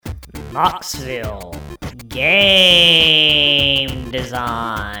Knoxville Game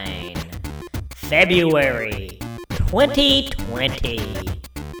Design, February 2020.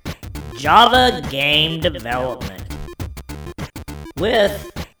 Java Game Development with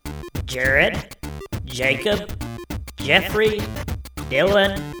Jared, Jacob, Jeffrey,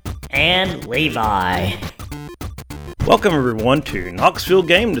 Dylan, and Levi. Welcome everyone to Knoxville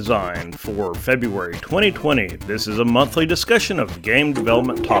Game Design for February 2020. This is a monthly discussion of game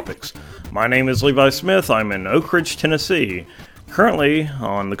development topics. My name is Levi Smith. I'm in Oak Ridge, Tennessee. Currently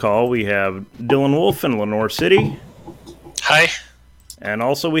on the call we have Dylan Wolf in Lenore City. Hi. And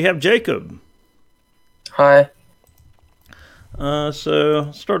also we have Jacob. Hi.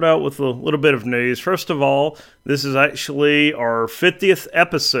 So start out with a little bit of news. First of all, this is actually our 50th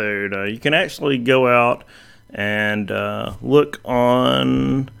episode. You can actually go out and look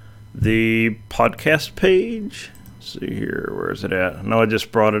on the podcast page. Let's see here, where is it at? No, I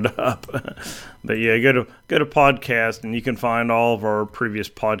just brought it up. But yeah, go to podcast and you can find all of our previous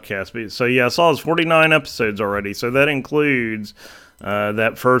podcasts. So yeah, I saw it's 49 episodes already. So that includes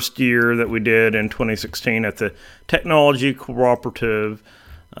that first year that we did in 2016 at the Technology Cooperative,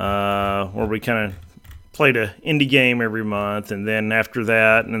 where we kind of played an indie game every month. And then after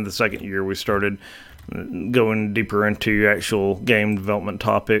that, and in the second year, we started going deeper into actual game development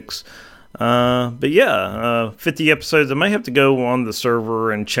topics. But yeah, 50 episodes. I may have to go on the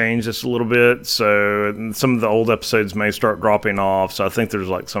server and change this a little bit, so some of the old episodes may start dropping off. So I think there's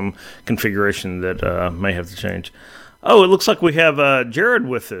like some configuration that may have to change. Oh, it looks like we have Jared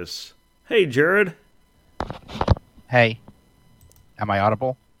with us. Hey, Jared. Hey. Am I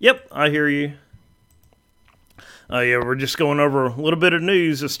audible? Yep, I hear you. Yeah, we're just going over a little bit of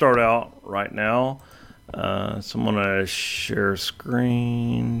news to start out right now. So I'm going to share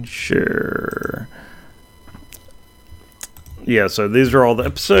screen. Share. Yeah, so these are all the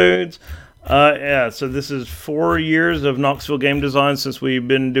episodes. Yeah, so this is 4 years of Knoxville Game Design since we've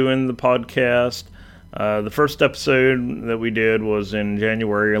been doing the podcast. The first episode that we did was in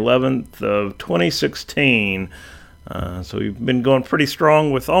January 11th of 2016. So we've been going pretty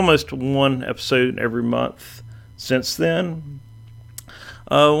strong with almost one episode every month since then.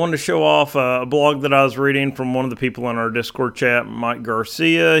 I wanted to show off a blog that I was reading from one of the people in our Discord chat, Mike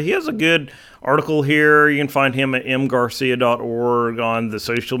Garcia. He has a good article here. You can find him at mgarcia.org on the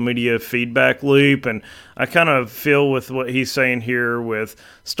social media feedback loop. And I kind of feel with what he's saying here with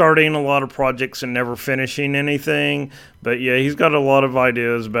starting a lot of projects and never finishing anything. But yeah, he's got a lot of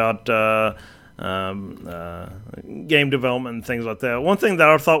ideas about game development and things like that. One thing that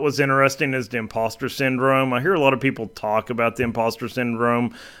I thought was interesting is the imposter syndrome. I hear a lot of people talk about the imposter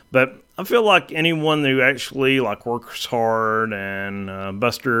syndrome, but I feel like anyone who actually like works hard and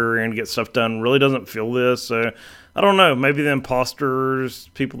buster and gets stuff done really doesn't feel this. So I don't know. Maybe the imposters,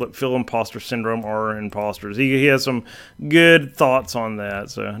 people that feel imposter syndrome, are imposters. He has some good thoughts on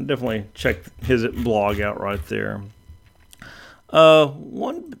that. So definitely check his blog out right there.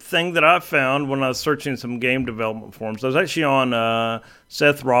 One thing that I found when I was searching some game development forums, I was actually on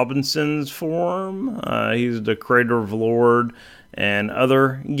Seth Robinson's forum. He's the creator of Lord and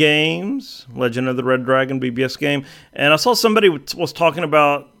other games, Legend of the Red Dragon BBS game. And I saw somebody was talking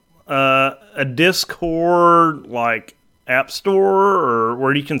about a Discord like app store or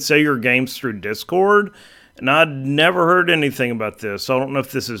where you can sell your games through Discord. And I'd never heard anything about this, so I don't know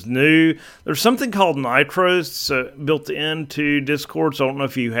if this is new. There's something called Nitro built into Discord, so I don't know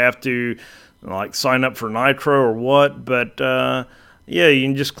if you have to like sign up for Nitro or what. But yeah, you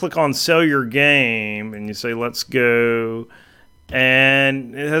can just click on Sell Your Game, and you say, let's go.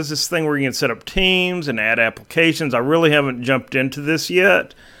 And it has this thing where you can set up teams and add applications. I really haven't jumped into this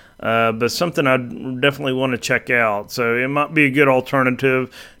yet. But something I definitely want to check out. So it might be a good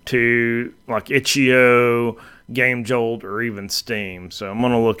alternative to like Itch.io, Game Jolt, or even Steam. So I'm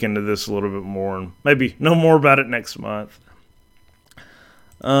going to look into this a little bit more and maybe know more about it next month.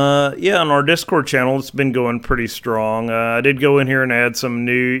 Yeah, on our Discord channel, it's been going pretty strong. I did go in here and add some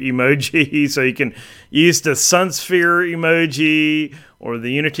new emoji. So you can use the Sunsphere emoji or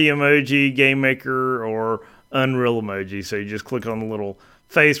the Unity emoji, GameMaker, or Unreal emoji. So you just click on the little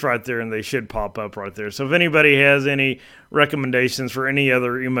face right there and they should pop up right there. So if anybody has any recommendations for any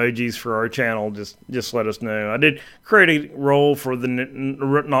other emojis for our channel, just let us know. I did create a role for the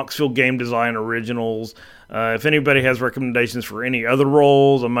Knoxville Game Design Originals. If anybody has recommendations for any other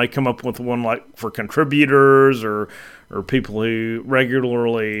roles, I might come up with one like for contributors or people who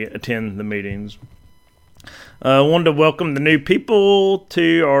regularly attend the meetings. I wanted to welcome the new people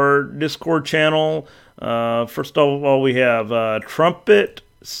to our Discord channel. First of all, we have Trumpet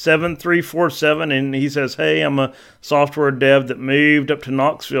 7347, and he says, "Hey, I'm a software dev that moved up to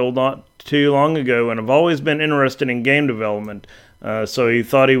Knoxville not too long ago, and I've always been interested in game development. So he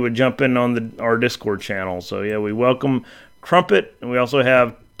thought he would jump in on our Discord channel. So yeah, we welcome Crumpet, and we also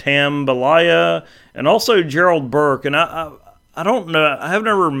have Tambalaya, and also Gerald Burke. And I don't know, I have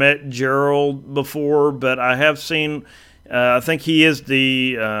never met Gerald before, but I have seen. I think he is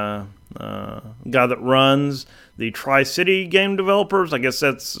the guy that runs the Tri-City game developers. I guess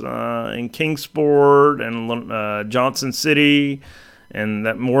that's in Kingsport and Johnson City and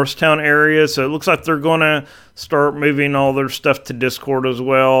that Morristown area. So it looks like they're going to start moving all their stuff to Discord as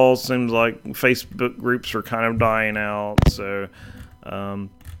well. Seems like Facebook groups are kind of dying out. So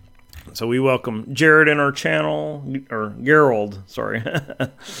we welcome Jared in our channel, or Gerald, sorry.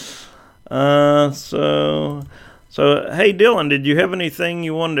 So hey Dylan, did you have anything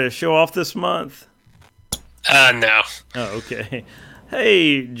you wanted to show off this month? No. Oh, okay.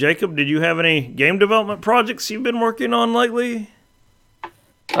 Hey, Jacob, did you have any game development projects you've been working on lately?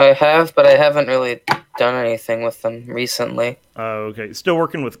 I have, but I haven't really done anything with them recently. Oh, okay. Still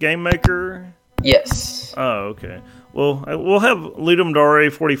working with Game Maker? Yes. Oh, okay. Well, we'll have Ludum Dare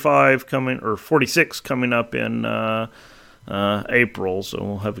 45 coming, or 46 coming up in April, so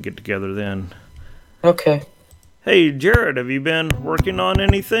we'll have a get together then. Okay. Hey, Jared, have you been working on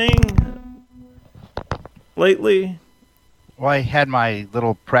anything lately? Well, I had my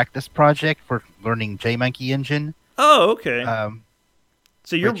little practice project for learning JMonkey Engine. Oh, okay.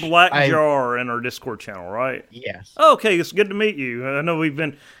 So you're which Black Jar in our Discord channel, right? Yes. Oh, okay, it's good to meet you. I know we've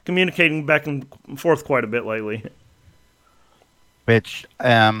been communicating back and forth quite a bit lately. Which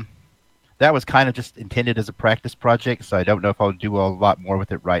that was kind of just intended as a practice project, so I don't know if I'll do a lot more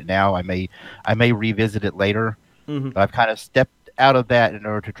with it right now. I may revisit it later. Mm-hmm. But I've kind of stepped out of that in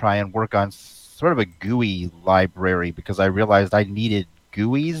order to try and work on sort of a GUI library, because I realized I needed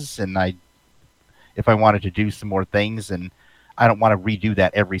GUIs, and if I wanted to do some more things, and I don't want to redo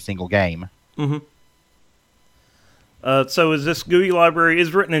that every single game. Mm-hmm. So is this GUI library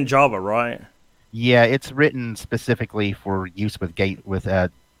is written in Java, right? Yeah, it's written specifically for use with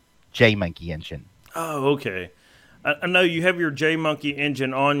JMonkey Engine. Oh, okay. I know you have your JMonkey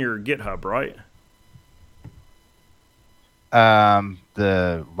engine on your GitHub, right?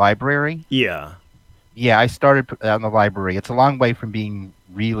 The library? Yeah. Yeah, I started on the library. It's a long way from being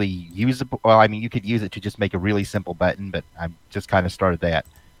really usable. Well, I mean, you could use it to just make a really simple button, but I just kind of started that.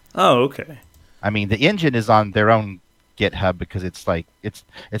 Oh, okay. I mean, the engine is on their own GitHub, because it's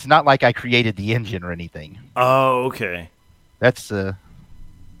not like I created the engine or anything. Oh, okay. That's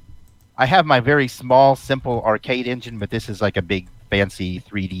I have my very small, simple arcade engine, but this is like a big, fancy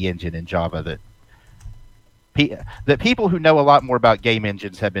 3D engine in Java that people who know a lot more about game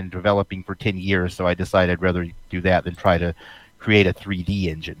engines have been developing for 10 years, so I decided I'd rather do that than try to create a 3D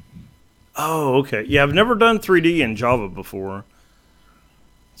engine. Oh, okay. Yeah, I've never done 3D in Java before.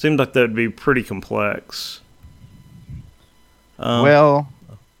 Seems like that'd be pretty complex. Well,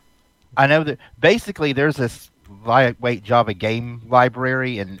 I know that basically there's this lightweight Java game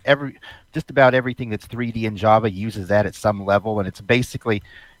library, and just about everything that's 3D in Java uses that at some level, and it's basically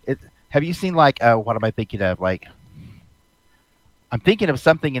it. Have you seen what am I thinking of? Like, I'm thinking of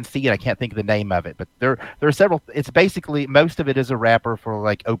something in C and I can't think of the name of it, but there are several. It's basically, most of it is a wrapper for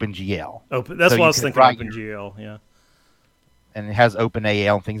like OpenGL. That's what I was thinking. OpenGL, yeah. And it has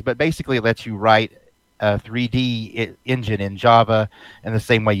OpenAL and things, but basically it lets you write a 3D engine in Java in the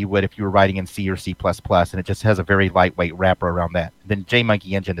same way you would if you were writing in C or C++, and it just has a very lightweight wrapper around that. Then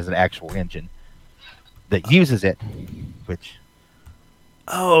JMonkey Engine is an actual engine that uses it, which...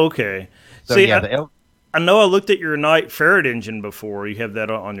 Oh, okay. So, see, yeah, I know I looked at your Knight Ferret engine before. You have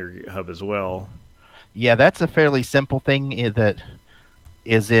that on your GitHub as well. Yeah, that's a fairly simple thing that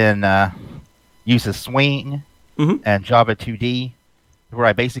is uses Swing and Java 2D, where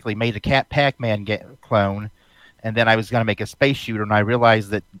I basically made a Cat Pac-Man clone, and then I was going to make a space shooter, and I realized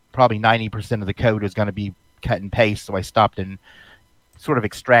that probably 90% of the code was going to be cut and paste, so I stopped and sort of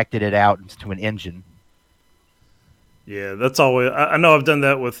extracted it out into an engine. Yeah, that's always... I know I've done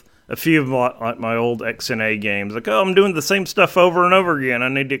that with a few of my old XNA games. Like, oh, I'm doing the same stuff over and over again. I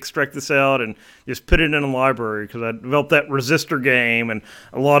need to extract this out and just put it in a library, because I developed that resistor game and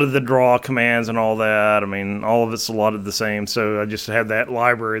a lot of the draw commands and all that. I mean, all of it's a lot of the same. So I just had that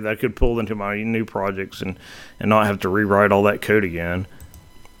library that I could pull into my new projects and not have to rewrite all that code again.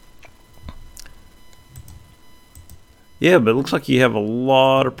 Yeah, but it looks like you have a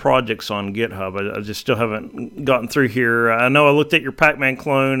lot of projects on GitHub. I just still haven't gotten through here. I know I looked at your Pac-Man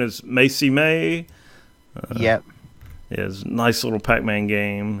clone as Macy May. Yep. Yeah, it's a nice little Pac-Man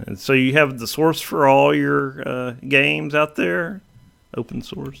game. And so you have the source for all your games out there? open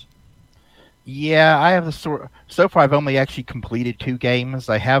source? Yeah, I have so far I've only actually completed 2 games.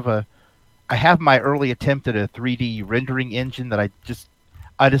 I have my early attempt at a 3D rendering engine that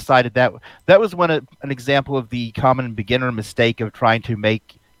I decided that was an example of the common beginner mistake of trying to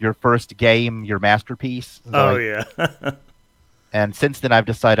make your first game your masterpiece. Yeah. And since then I've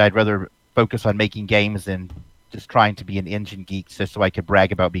decided I'd rather focus on making games than just trying to be an engine geek just so I could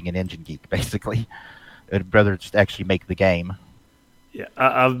brag about being an engine geek, basically. I'd rather just actually make the game. Yeah,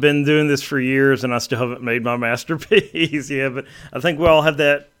 I've been doing this for years, and I still haven't made my masterpiece. Yeah, but I think we all have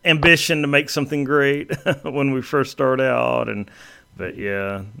that ambition to make something great when we first start out. But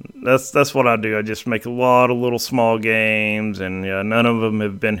yeah, that's what I do. I just make a lot of little small games, and yeah, none of them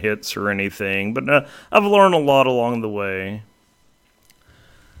have been hits or anything. But I've learned a lot along the way.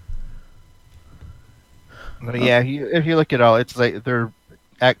 But yeah, if you look at all, it's like they're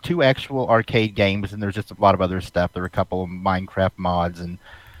 2 actual arcade games, and there's just a lot of other stuff. There are a couple of Minecraft mods and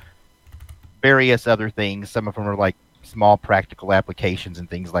various other things. Some of them are like small practical applications and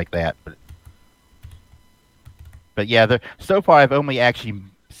things like that. But yeah, so far I've only actually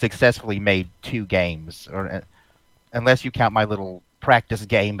successfully made 2 games, or unless you count my little practice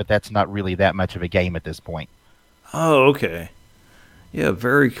game, but that's not really that much of a game at this point. Oh, okay. Yeah,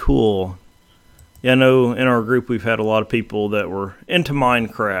 very cool. Yeah, I know in our group we've had a lot of people that were into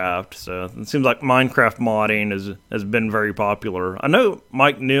Minecraft, so it seems like Minecraft modding has been very popular. I know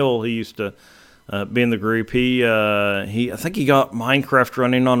Mike Neal, he used to be in the group. I think he got Minecraft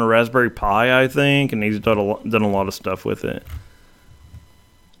running on a Raspberry Pi, I think, and he's done a lot of stuff with it.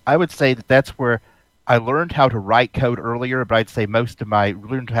 I would say that's where I learned how to write code earlier, but I'd say most of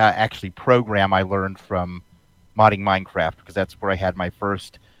learned how to actually program I learned from modding Minecraft, because that's where I had my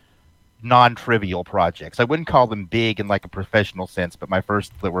first non-trivial projects. I wouldn't call them big in like a professional sense, but my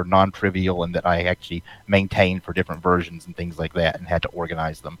first that were non-trivial and that I actually maintained for different versions and things like that and had to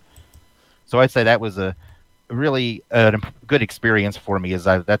organize them. So I'd say that was a really good experience for me.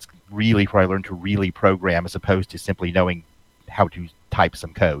 That's really where I learned to really program as opposed to simply knowing how to type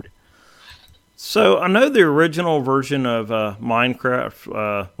some code. So I know the original version of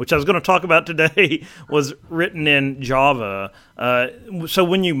Minecraft, which I was going to talk about today, was written in Java. So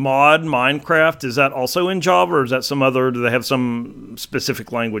when you mod Minecraft, is that also in Java, or is that do they have some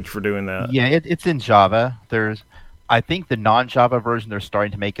specific language for doing that? Yeah, it's in Java. I think the non-Java version, they're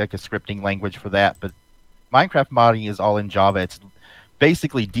starting to make like a scripting language for that, but Minecraft modding is all in Java. It's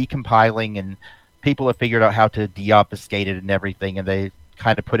basically decompiling, and people have figured out how to deobfuscate it and everything, and they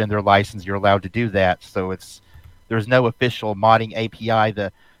kind of put in their license you're allowed to do that. So there's no official modding API.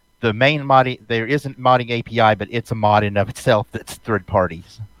 The main modding, there isn't modding API, but it's a mod in of itself that's third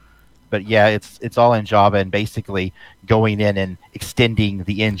parties. But yeah, it's all in Java and basically going in and extending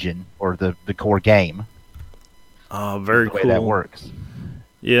the engine or the core game. Very the way cool. That works.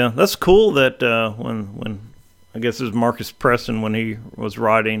 Yeah, that's cool that when I guess it was Marcus Preston when he was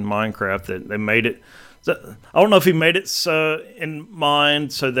writing Minecraft that they made it. So, I don't know if he made it in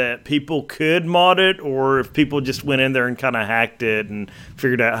mind so that people could mod it, or if people just went in there and kind of hacked it and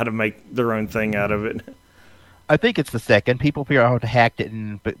figured out how to make their own thing out of it. I think it's the second. People figure out how to hack it,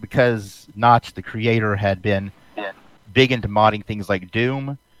 but because Notch, the creator, had been big into modding things like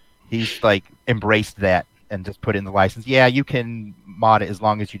Doom, he's like embraced that and just put in the license. Yeah, you can mod it as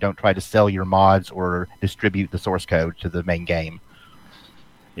long as you don't try to sell your mods or distribute the source code to the main game.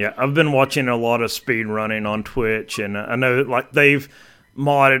 Yeah, I've been watching a lot of speed running on Twitch, and I know like they've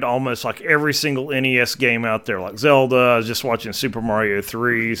modded almost like every single NES game out there, like Zelda. I was just watching Super Mario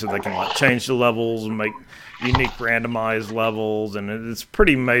 3, so they can like change the levels and make unique randomized levels, and it's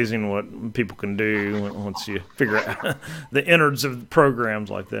pretty amazing what people can do once you figure out the innards of programs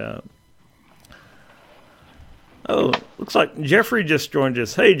like that. Oh, looks like Jeffrey just joined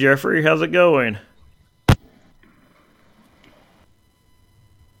us. Hey, Jeffrey, how's it going?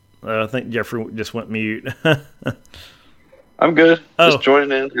 I think Jeffrey just went mute. I'm good. Oh. Just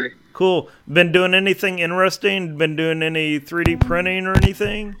joining in. Cool. Been doing anything interesting? Been doing any 3D printing or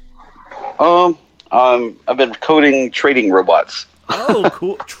anything? I've been coding trading robots. Oh,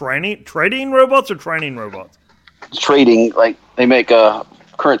 cool. Trading robots or training robots? Trading, like they make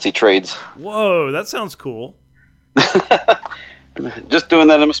currency trades. Whoa, that sounds cool. Just doing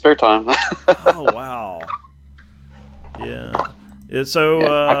that in my spare time. Oh, wow. Yeah. So,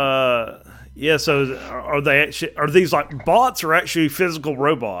 so are these like bots or actually physical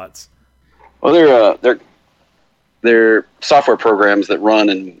robots? Well, they're software programs that run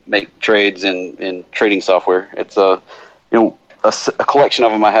and make trades in trading software. It's a collection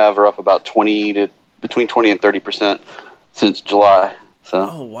of them I have are up about between 20 and 30% since July. So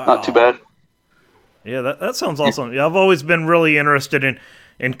oh, wow. Not too bad. Yeah, that sounds awesome. Yeah, I've always been really interested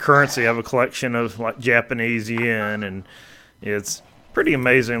in currency. I have a collection of like Japanese yen, and it's pretty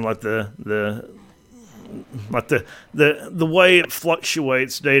amazing, like the way it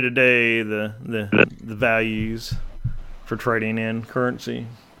fluctuates day to day, the values for trading in currency.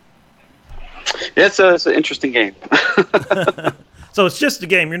 Yeah, it's an interesting game. So it's just a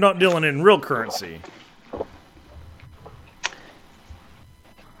game. You're not dealing in real currency.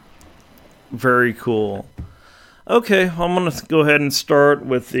 Very cool. Okay, I'm going to go ahead and start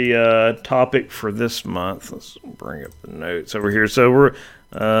with the topic for this month. Let's bring up the notes over here. So we're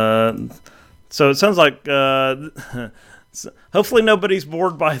so it sounds like hopefully nobody's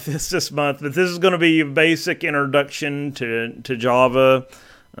bored by this month, but this is going to be a basic introduction to Java.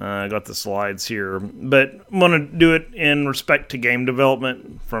 I got the slides here, but I want to do it in respect to game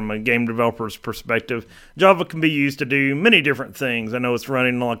development from a game developer's perspective. Java can be used to do many different things. I know it's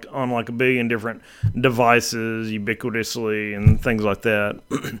running on a billion different devices ubiquitously and things like that.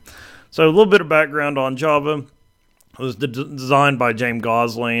 So a little bit of background on Java. It was designed by James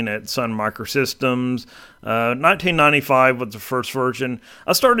Gosling at Sun Microsystems. 1995 was the first version.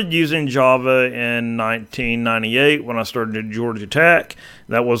 I started using Java in 1998 when I started at Georgia Tech.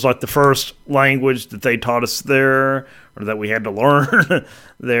 That was like the first language that they taught us there, or that we had to learn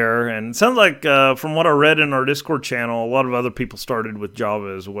there. And it sounds like, from what I read in our Discord channel, a lot of other people started with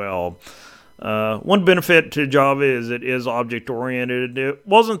Java as well. One benefit to Java is it is object-oriented. It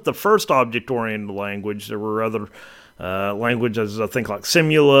wasn't the first object-oriented language. There were other languages, I think, like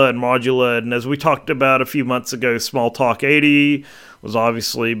Simula and Modula. And as we talked about a few months ago, Smalltalk 80 was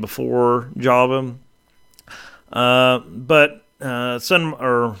obviously before Java. But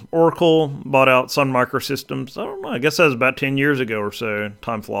Oracle bought out Sun Microsystems. I don't know, I guess that was about 10 years ago or so.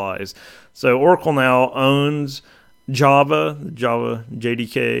 Time flies. So Oracle now owns Java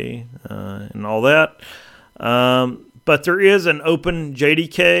JDK, and all that. But there is an open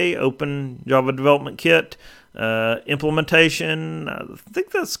JDK, Open Java Development Kit implementation. I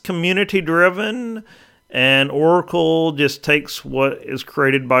think that's community driven, and Oracle just takes what is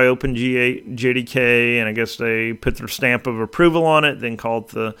created by OpenJDK, and I guess they put their stamp of approval on it, then call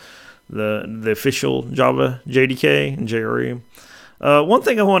it the official Java JDK and JRE. One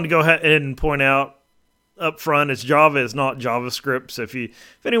thing I wanted to go ahead and point out up front is Java is not JavaScript. So if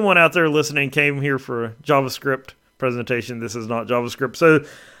anyone out there listening came here for a JavaScript presentation, this is not JavaScript. So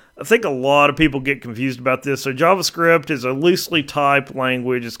I think a lot of people get confused about this. So JavaScript is a loosely typed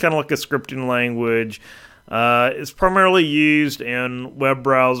language. It's kind of like a scripting language. It's primarily used in web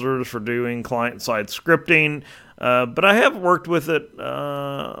browsers for doing client-side scripting. But I have worked with it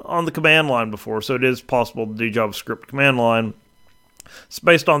on the command line before, so it is possible to do JavaScript command line. It's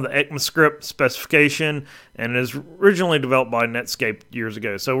based on the ECMAScript specification and is originally developed by Netscape years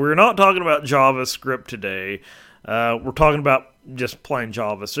ago. So we're not talking about JavaScript today. We're talking about just plain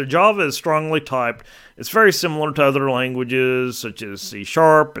Java. So Java is strongly typed. It's very similar to other languages such as C#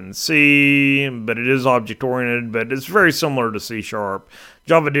 and C, but it is object-oriented, but it's very similar to C#.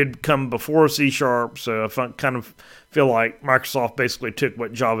 Java did come before C#, so I kind of feel like Microsoft basically took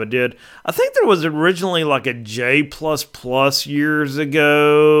what Java did. I think there was originally like a J++ years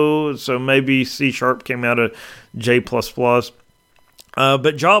ago, so maybe C# came out of J++.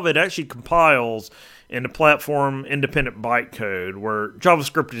 But Java, it actually compiles into platform-independent bytecode, where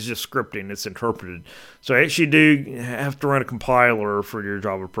JavaScript is just scripting, it's interpreted. So you actually do have to run a compiler for your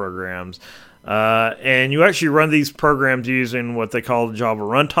Java programs. And you actually run these programs using what they call the Java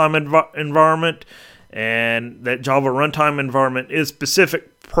runtime environment. And that Java runtime environment is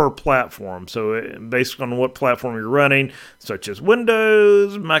specific per platform. So based on what platform you're running, such as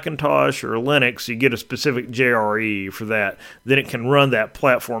Windows, Macintosh, or Linux, you get a specific JRE for that. Then it can run that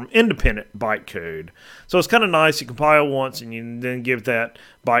platform-independent bytecode. So it's kind of nice. You compile once, and you then give that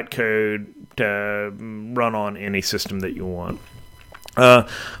bytecode to run on any system that you want.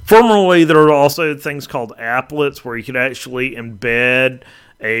 Formerly, there were also things called applets, where you could actually embed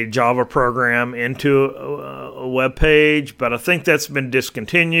a Java program into a web page, but I think that's been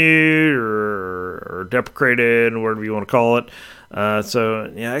discontinued or deprecated, or whatever you want to call it.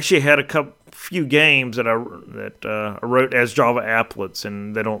 So yeah, I actually had a few games that I wrote as Java applets,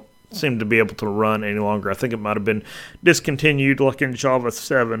 and they don't seem to be able to run any longer. I think it might have been discontinued, like in Java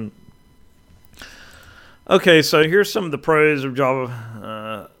 7. Okay, so here's some of the pros of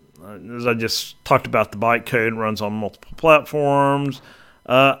Java. As I just talked about, the bytecode runs on multiple platforms.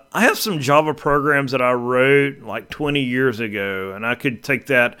 I have some Java programs that I wrote like 20 years ago, and I could take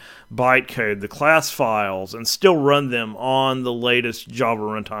that bytecode, the class files, and still run them on the latest Java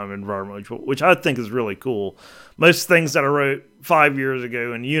runtime environment, which I think is really cool. Most things that I wrote 5 years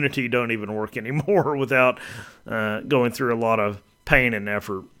ago in Unity don't even work anymore without going through a lot of pain and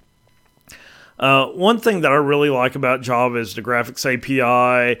effort. One thing that I really like about Java is the graphics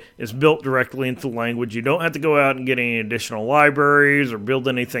API is built directly into the language. You don't have to go out and get any additional libraries or build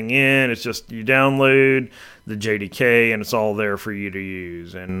anything in. It's just you download the JDK and it's all there for you to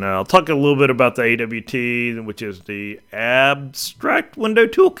use. And I'll talk a little bit about the AWT, which is the Abstract Window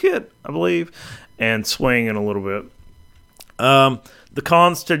Toolkit, I believe, and Swing in a little bit. The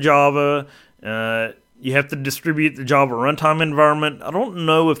cons to Java, you have to distribute the Java runtime environment. I don't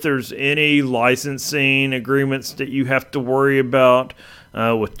know if there's any licensing agreements that you have to worry about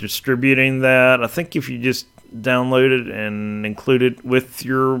with distributing that. I think if you just download it and include it with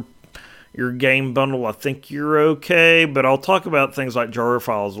your game bundle, I think you're okay. But I'll talk about things like jar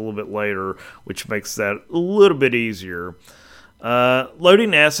files a little bit later, which makes that a little bit easier.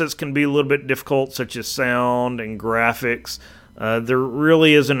 Loading assets can be a little bit difficult, such as sound and graphics. There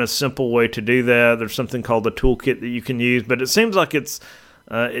really isn't a simple way to do that. There's something called a toolkit that you can use, but it seems like it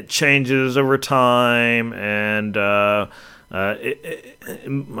changes over time. And I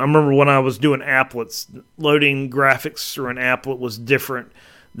remember when I was doing applets, loading graphics through an applet was different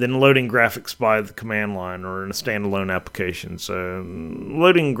than loading graphics by the command line or in a standalone application. So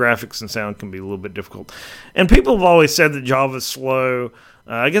loading graphics and sound can be a little bit difficult. And people have always said that Java is slow.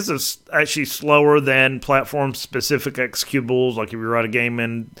 I guess it's actually slower than platform-specific executables, like if you write a game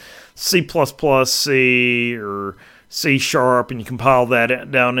in C++, C, or C# and you compile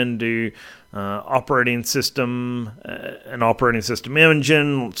that down into an operating system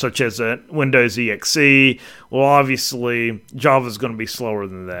engine, such as a Windows EXE. Well, obviously, Java is going to be slower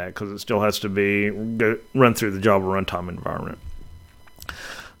than that because it still has to run through the Java runtime environment.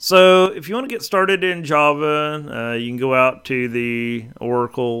 So if you want to get started in Java, you can go out to the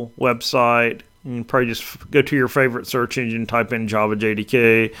Oracle website. You can probably just go to your favorite search engine, type in Java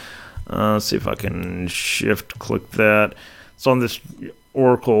JDK. See if I can shift-click that. It's on this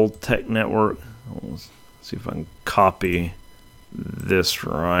Oracle Tech Network. Let's see if I can copy this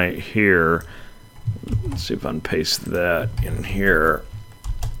right here. Let's see if I can paste that in here.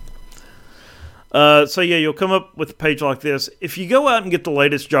 So yeah, you'll come up with a page like this. If you go out and get the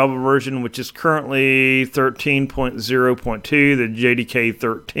latest Java version, which is currently 13.0.2, the JDK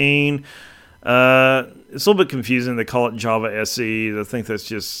 13, it's a little bit confusing. They call it Java SE. I think that's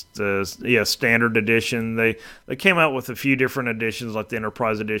just standard edition. They came out with a few different editions, like the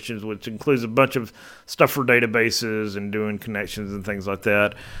Enterprise editions, which includes a bunch of stuff for databases and doing connections and things like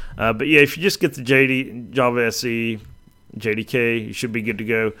that. But yeah, if you just get the Java SE JDK, you should be good to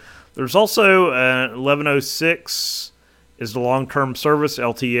go. There's also 11.06 is the long-term service,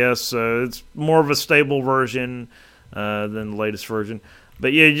 LTS, so it's more of a stable version than the latest version.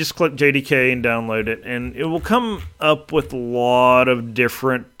 But yeah, you just click JDK and download it, and it will come up with a lot of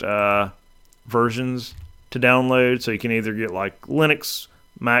different versions to download. So you can either get like Linux,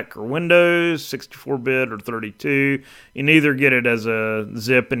 Mac, or Windows, 64-bit or 32. You can either get it as a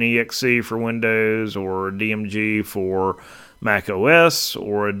zip and exe for Windows or a DMG for Mac OS,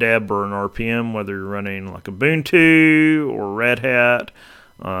 or a deb or an RPM, whether you're running like Ubuntu or Red Hat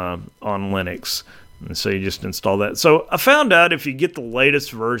on Linux. And so you just install that. So I found out if you get the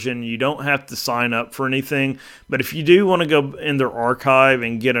latest version, you don't have to sign up for anything. But if you do want to go in their archive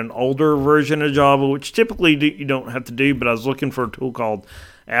and get an older version of Java, which typically you don't have to do, but I was looking for a tool called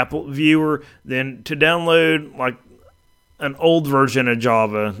Applet Viewer, then to download like an old version of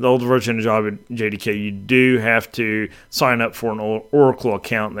Java, the old version of Java JDK, you do have to sign up for an Oracle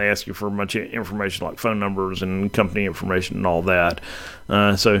account, and they ask you for a bunch of information like phone numbers and company information and all that.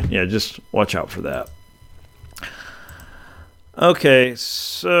 So yeah, just watch out for that. Okay,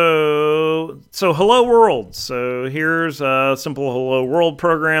 so Hello World. So here's a simple Hello World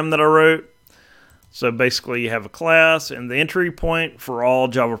program that I wrote. So basically you have a class, and the entry point for all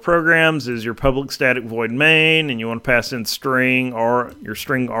Java programs is your public static void main, and you want to pass in string or your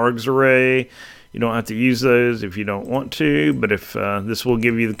string args array. You don't have to use those if you don't want to, but if this will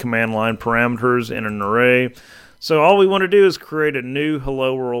give you the command line parameters in an array. So all we want to do is create a new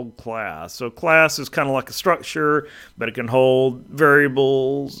Hello World class. So class is kind of like a structure, but it can hold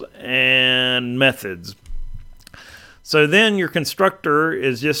variables and methods. So then your constructor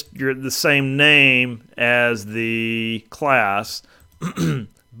is just the same name as the class,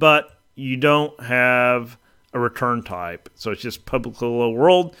 but you don't have a return type. So it's just public hello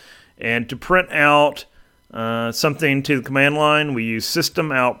world. And to print out something to the command line, we use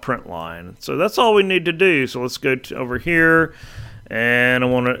system out print line. So that's all we need to do. So let's go over here,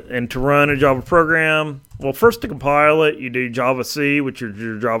 and to run a Java program. Well, first to compile it, you do Java C, which is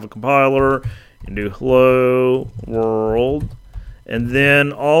your Java compiler, and do hello world. And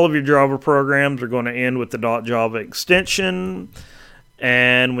then all of your Java programs are going to end with the .java extension.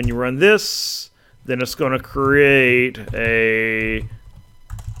 And when you run this, then it's going to create a,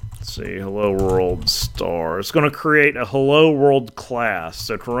 let's see, hello world star. It's going to create a hello world class.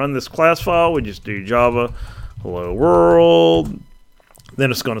 So to run this class file, we just do Java hello world.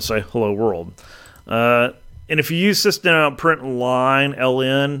 Then it's going to say hello world. And if you use system out print line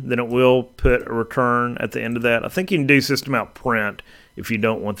ln, then it will put a return at the end of that. I think you can do system out print if you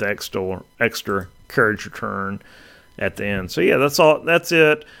don't want the extra carriage return at the end. So yeah, that's all. That's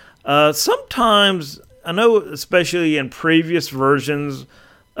it. Sometimes I know, especially in previous versions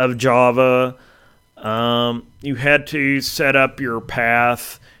of Java, you had to set up your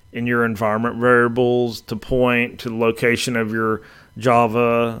path in your environment variables to point to the location of your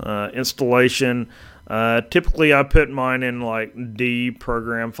Java installation. Typically, I put mine in like D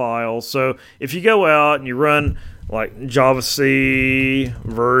program files. So if you go out and you run like Java C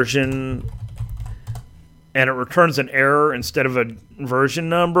version and it returns an error instead of a version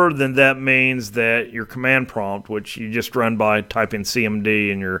number, then that means that your command prompt, which you just run by typing CMD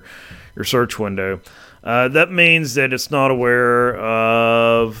in your search window, that means that it's not aware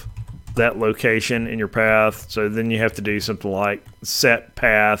of that location in your path. So then you have to do something like set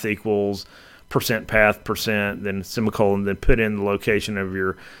path equals %path %, then semicolon, then put in the location of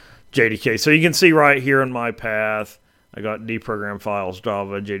your JDK. So you can see right here in my path, I got dprogram files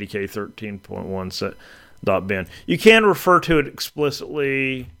Java JDK 13.1 set.bin. You can refer to it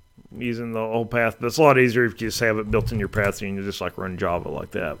explicitly using the whole path, but it's a lot easier if you just have it built in your path and you just like run Java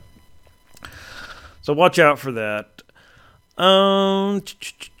like that. So watch out for that.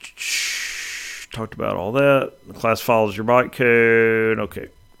 Talked about all that. The class follows your bytecode. Okay.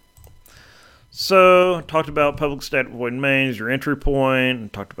 So, talked about public static void main is your entry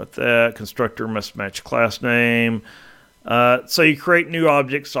point. Talked about that. Constructor must match class name. So you create new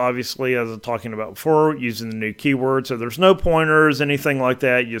objects, obviously, as I was talking about before, using the new keyword. So there's no pointers, anything like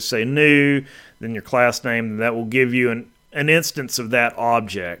that. You just say new, then your class name, and that will give you an instance of that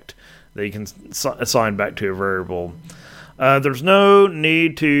object that you can assign back to a variable. There's no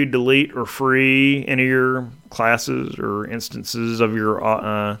need to delete or free any of your classes or instances of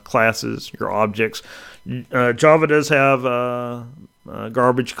your classes, your objects. Java does have a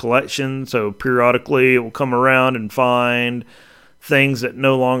garbage collection, so periodically it will come around and find things that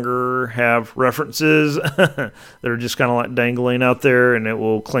no longer have references. They're just kind of like dangling out there, and it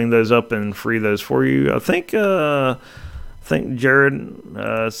will clean those up and free those for you. I think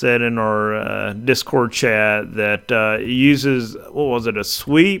Jared said in our Discord chat that it uses, what was it, a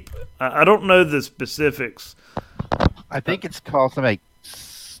sweep? I don't know the specifics. I think it's called something like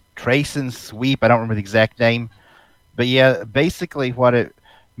trace and sweep. I don't remember the exact name. But yeah, basically what it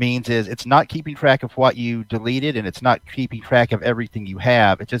means is it's not keeping track of what you deleted, and it's not keeping track of everything you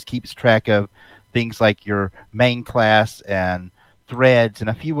have. It just keeps track of things like your main class and threads and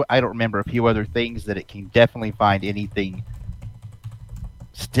a few other things that it can definitely find anything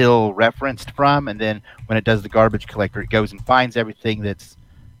still referenced from. And then when it does the garbage collector, it goes and finds everything that's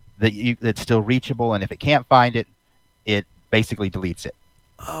still reachable, and if it can't find it, it basically deletes it.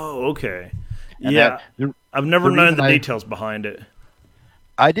 Oh, okay. And yeah, I've never known the details behind it.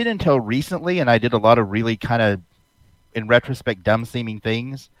 I did until recently, and I did a lot of really kind of, in retrospect, dumb-seeming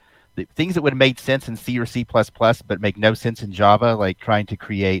things. Things that would have made sense in C or C++, but make no sense in Java, like trying to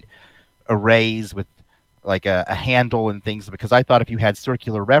create arrays with like a handle and things, because I thought if you had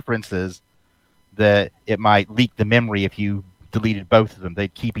circular references that it might leak the memory if you deleted both of them.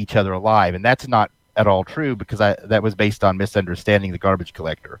 They'd keep each other alive, and that's not at all true, because that was based on misunderstanding the garbage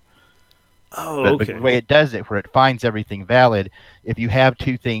collector. Oh, but okay. The way it does it, where it finds everything valid, if you have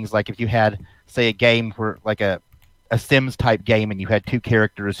two things, like if you had, say, a game where, like a Sims type game, and you had two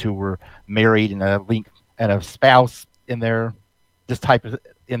characters who were married and a spouse in their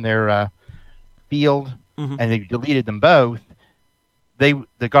field, Mm-hmm. and you deleted them both, the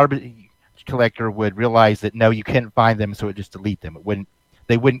garbage collector would realize that no, you couldn't find them, so it just delete them.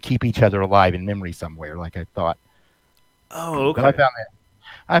 They wouldn't keep each other alive in memory somewhere, like I thought. Oh, okay. But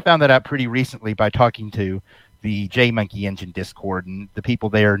I found that out pretty recently by talking to the JMonkey Engine Discord, and the people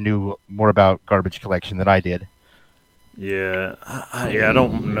there knew more about garbage collection than I did. Yeah, I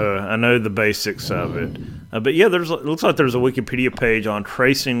don't know. I know the basics of it, but yeah, it looks like there's a Wikipedia page on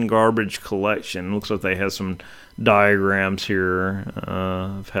tracing garbage collection. It looks like they have some diagrams here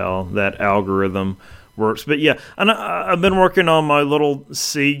of how that algorithm works. But yeah, and I've been working on my little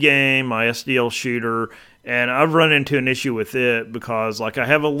C game, my SDL shooter, and I've run into an issue with it because like I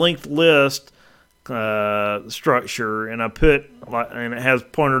have a linked list structure, and I put and it has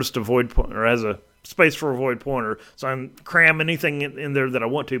pointers to void or has a space for a void pointer, so I'm cram anything in there that I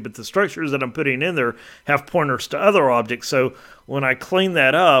want to, but the structures that I'm putting in there have pointers to other objects. So when I clean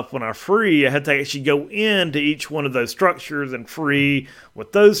that up, when I free, I had to actually go into each one of those structures and free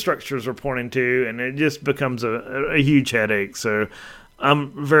what those structures are pointing to, and it just becomes a huge headache. So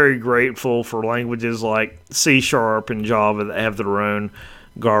I'm very grateful for languages like C# and Java that have their own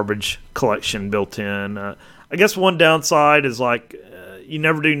garbage collection built in. I guess one downside is like you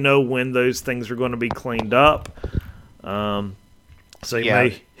never do know when those things are going to be cleaned up. So you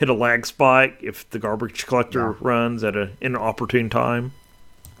may hit a lag spike if the garbage collector runs at an inopportune time.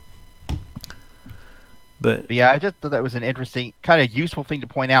 But yeah, I just thought that was an interesting, kind of useful thing to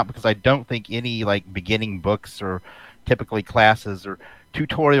point out because I don't think any like beginning books or typically classes or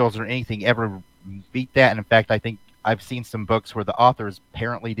tutorials or anything ever beat that. And in fact, I think I've seen some books where the authors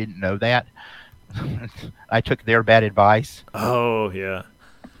apparently didn't know that. I took their bad advice. Oh, yeah.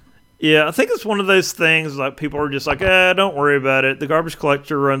 Yeah, I think it's one of those things like people are just like, don't worry about it. The garbage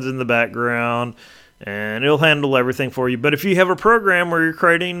collector runs in the background and it'll handle everything for you. But if you have a program where you're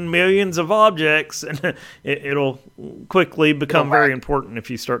creating millions of objects, and it'll quickly become very important if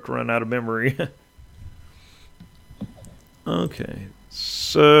you start to run out of memory. Okay,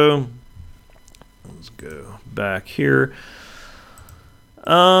 so let's go back here.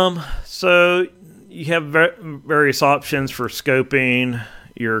 So you have various options for scoping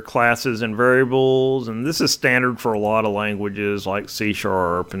your classes and variables, and this is standard for a lot of languages like C#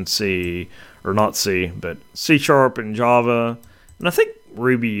 and C, or not C, but C# and Java, and I think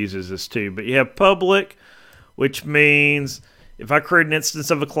Ruby uses this too. But you have public, which means if I create an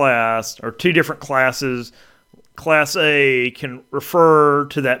instance of a class, or two different classes, class A can refer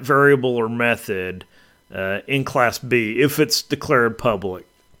to that variable or method in class B if it's declared public.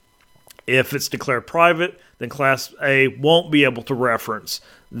 If it's declared private, then class A won't be able to reference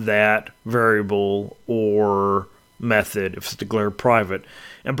that variable or method if it's declared private.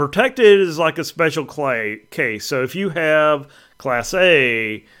 And protected is like a special case. So if you have class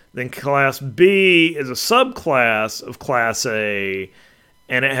A, then class B is a subclass of class A,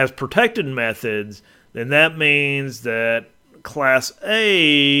 and it has protected methods, then that means that class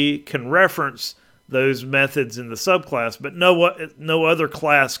A can reference those methods in the subclass, but no other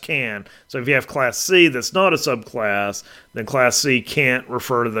class can. So if you have class C that's not a subclass, then class C can't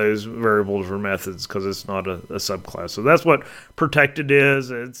refer to those variables or methods because it's not a subclass. So that's what protected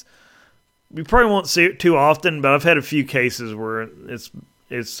is. You probably won't see it too often, but I've had a few cases where it's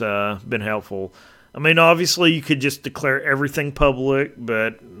been helpful. I mean, obviously you could just declare everything public,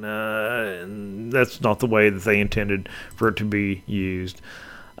 but that's not the way that they intended for it to be used.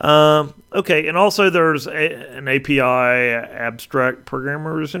 Okay, and also there's an API abstract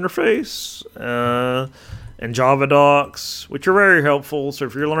programmers interface and Java docs, which are very helpful. So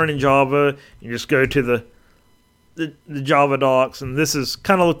if you're learning Java, you just go to the Java docs, and this has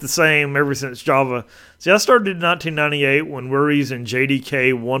kind of looked the same ever since Java. See, I started in 1998 when we were using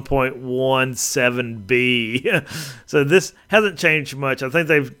JDK 1.17b. So this hasn't changed much. I think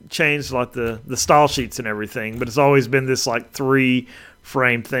they've changed like the style sheets and everything, but it's always been this like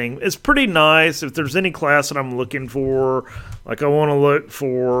 3-frame thing. It's pretty nice. If there's any class that I'm looking for, like I want to look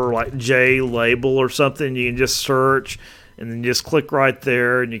for like J label or something, you can just search and then just click right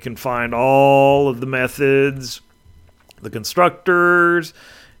there, and you can find all of the methods, the constructors.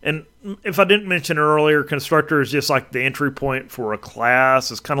 And if I didn't mention earlier, constructor is just like the entry point for a class.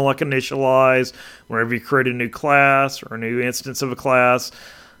 It's kind of like initialize. Whenever you create a new class or a new instance of a class,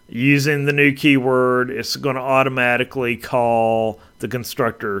 using the new keyword, it's going to automatically call the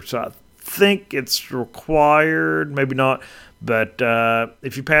constructor. So I think it's required, maybe not, but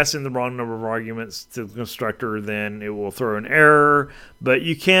if you pass in the wrong number of arguments to the constructor, then it will throw an error. But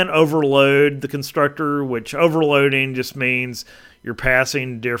you can overload the constructor, which overloading just means you're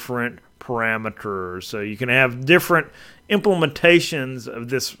passing different parameters. So you can have different implementations of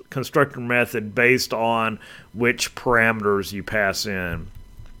this constructor method based on which parameters you pass in.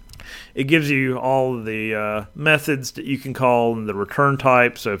 It gives you all of the methods that you can call and the return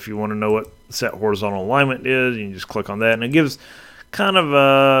type. So if you want to know what set horizontal alignment is, you can just click on that. And it gives kind of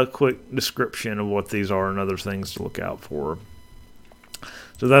a quick description of what these are and other things to look out for.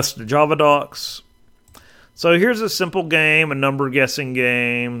 So that's the Java docs. So here's a simple game, a number guessing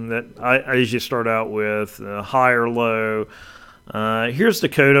game that I usually start out with, high or low. Here's the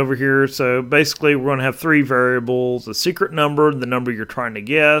code over here. So basically we're going to have 3 variables: a secret number, the number you're trying to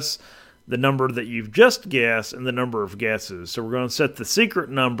guess, the number that you've just guessed and the number of guesses. So we're going to set the secret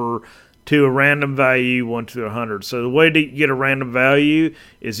number to a random value 1 to 100. So the way to get a random value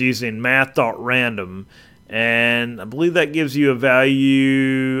is using math.random. And I believe that gives you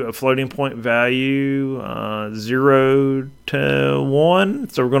a floating point value, 0 to 1.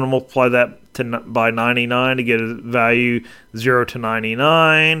 So we're going to multiply that by 99 to get a value 0 to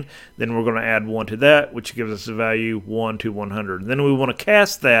 99. Then we're going to add 1 to that, which gives us a value 1 to 100. Then we want to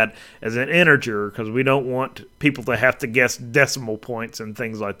cast that as an integer because we don't want people to have to guess decimal points and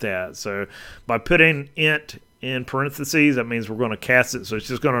things like that. So by putting int in parentheses, that means we're going to cast it. So it's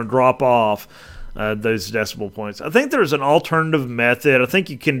just going to drop off those decimal points. I think there's an alternative method. I think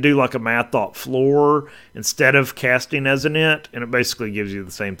you can do like a math.floor instead of casting as an int, and it basically gives you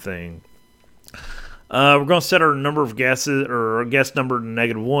the same thing. We're going to set our number of guesses, or our guess number to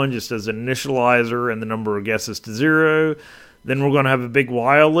 -1 just as an initializer, and the number of guesses to 0. Then we're going to have a big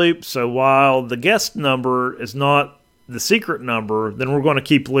while loop. So while the guess number is not the secret number, then we're going to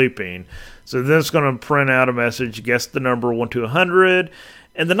keep looping. So then it's going to print out a message, guess the number 1 to 100.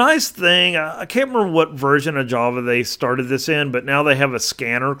 And the nice thing, I can't remember what version of Java they started this in, but now they have a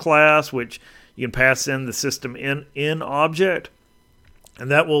scanner class, which you can pass in the system in object.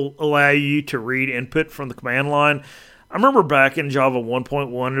 And that will allow you to read input from the command line. I remember back in Java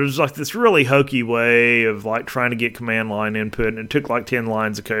 1.1, there was like this really hokey way of like trying to get command line input, and it took like 10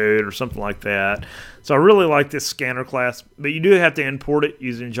 lines of code or something like that. So I really like this scanner class, but you do have to import it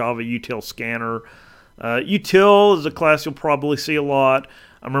using Java util scanner. Util is a class you'll probably see a lot.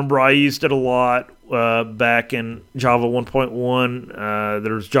 I remember I used it a lot back in Java 1.1.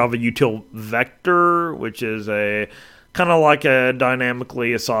 There's Java util vector, which is a kind of like a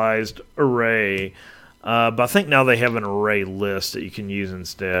dynamically sized array. But I think now they have an array list that you can use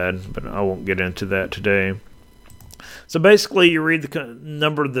instead, but I won't get into that today. So basically, you read the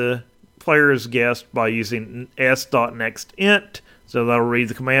number the player has guessed by using s.nextInt. So that'll read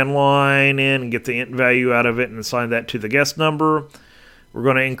the command line in and get the int value out of it and assign that to the guess number. We're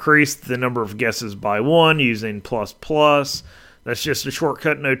going to increase the number of guesses by 1 using ++. That's just a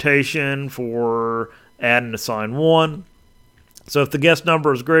shortcut notation for add and assign 1. So if the guess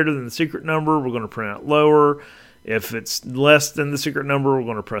number is greater than the secret number, we're going to print out lower. If it's less than the secret number, we're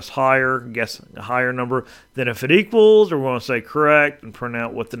going to press higher, guess a higher number. Then if it equals, we're going to say correct and print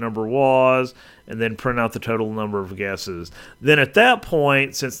out what the number was, and then print out the total number of guesses. Then at that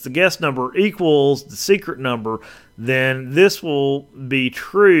point, since the guess number equals the secret number, then this will be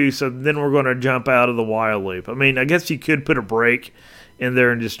true. So then we're going to jump out of the while loop. I mean, I guess you could put a break in there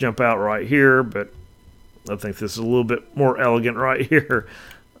and just jump out right here, but I think this is a little bit more elegant right here.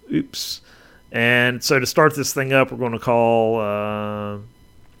 Oops. And so to start this thing up, we're going to call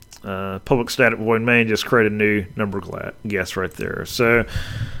public static void main, just create a new number guess right there. So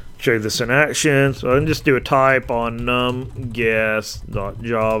show you this in action. So I can just do a type on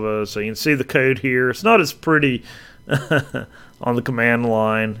numguess.java. So you can see the code here. It's not as pretty on the command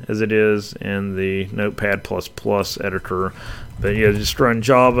line as it is in the Notepad++ editor. But yeah, just run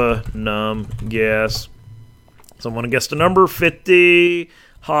Java numguess. So I'm going to guess the number 50.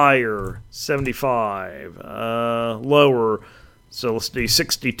 Higher, 75, lower, so let's do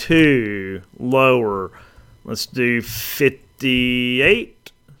 62, lower, let's do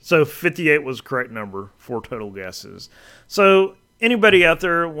 58. So 58 was the correct number, 4 total guesses. So anybody out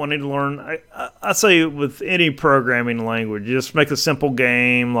there wanting to learn, I say with any programming language, just make a simple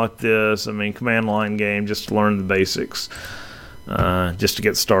game like this, command line game, just to learn the basics, just to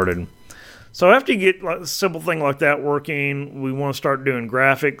get started. So after you get a simple thing like that working, we want to start doing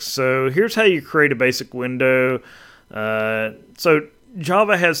graphics. So here's how you create a basic window. So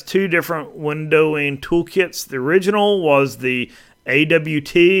Java has 2 different windowing toolkits. The original was the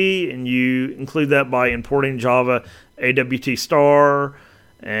AWT, and you include that by importing Java AWT star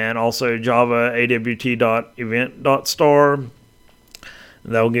and also Java AWT.event.star.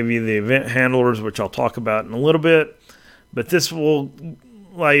 That will give you the event handlers, which I'll talk about in a little bit. But this will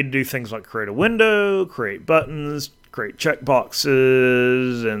allow you to do things like create a window, create buttons, create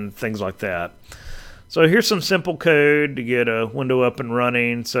checkboxes, and things like that. So here's some simple code to get a window up and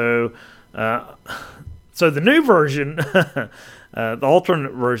running. So the new version, the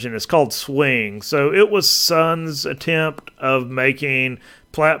alternate version, is called Swing. So it was Sun's attempt of making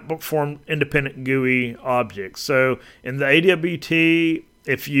platform-independent GUI objects. So in the AWT,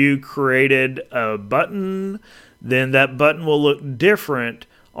 if you created a button, then that button will look different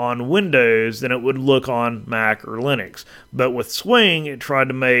on Windows than it would look on Mac or Linux. But with Swing, it tried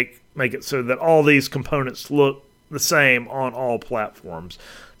to make it so that all these components look the same on all platforms.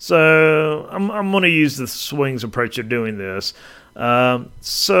 So I'm going to use the Swing's approach of doing this. And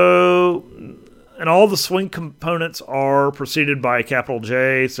all the swing components are preceded by a capital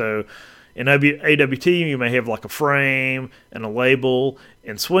J. So in AWT, you may have like a frame and a label.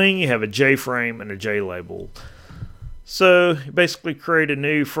 In swing, you have a J frame and a J label. So you basically create a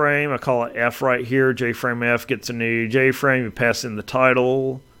new frame. I call it F right here. J frame F gets a new J frame. You pass in the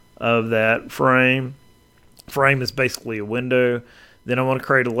title of that frame. Frame is basically a window. Then I want to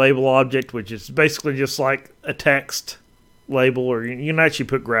create a label object, which is basically just like a text label, or you can actually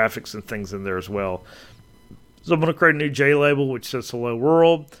put graphics and things in there as well. So I'm going to create a new J label, which says hello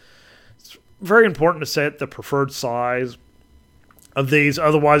world. It's very important to set the preferred size of these.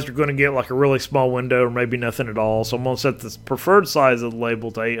 Otherwise, you're going to get like a really small window or maybe nothing at all. So I'm going to set the preferred size of the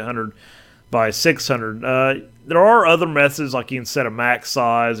label to 800 by 600. There are other methods, like you can set a max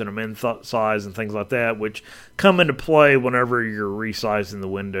size and a min size and things like that, which come into play whenever you're resizing the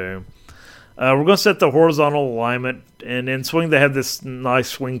window. We're going to set the horizontal alignment, and in swing they have this nice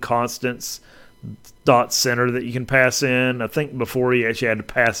swing constants dot center that you can pass in. I think before you actually had to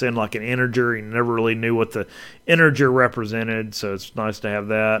pass in like an integer. You never really knew what the integer represented, so it's nice to have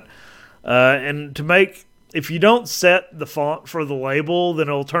that. And to make, if you don't set the font for the label, then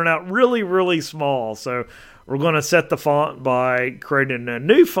it'll turn out really, really small. So we're going to set the font by creating a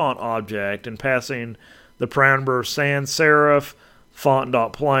new font object and passing the parameter sans serif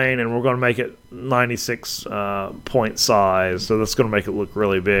font.plane, and we're going to make it 96 point size. So that's going to make it look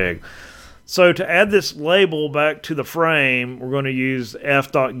really big. So to add this label back to the frame, we're going to use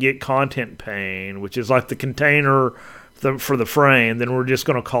f.getContentPane, which is like the container for the frame. Then we're just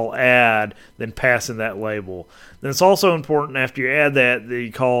going to call add, then pass in that label. Then it's also important after you add that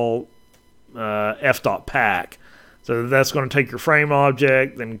you call f.pack. So that's going to take your frame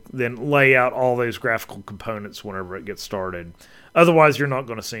object, then lay out all those graphical components whenever it gets started. Otherwise, you're not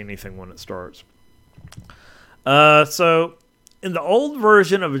going to see anything when it starts. So in the old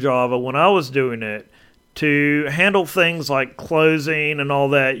version of Java, when I was doing it, to handle things like closing and all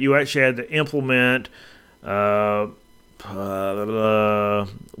that, you actually had to implement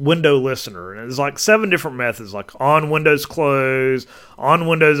window listener. And there's like 7 different methods, like on Windows close, on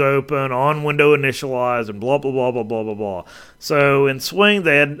Windows open, on window initialize, and blah, blah, blah, blah, blah, blah, blah. So in Swing,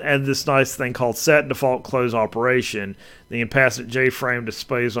 they had this nice thing called set default close operation. Then you pass it JFrame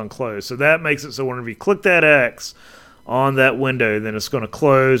displays on close. So that makes it so whenever you click that X on that window, then it's going to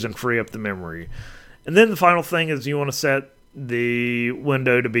close and free up the memory. And then the final thing is you want to set the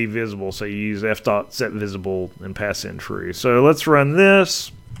window to be visible. So you use f.setVisible and pass in true. So let's run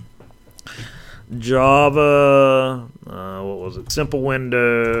this. Java, what was it? Simple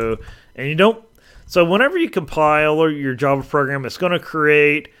window. And you don't, so whenever you compile your Java program, it's going to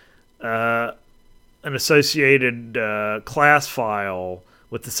create an associated class file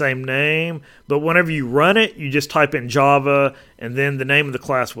with the same name, but whenever you run it, you just type in Java and then the name of the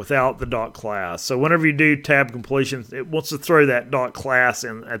class without the .class. So whenever you do tab completion, it wants to throw that .class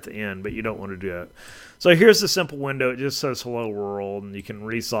in at the end, but you don't want to do that. So here's the simple window. It just says hello world, and you can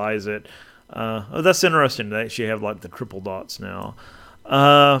resize it. Oh, that's interesting. They actually have like the triple dots now.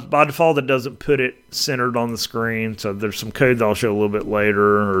 By default, it doesn't put it centered on the screen, so there's some code that I'll show a little bit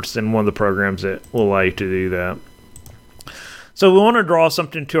later, or in one of the programs that will allow you to do that. So we want to draw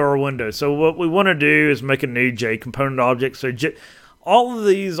something to our window. So what we want to do is make a new JComponent object. So all of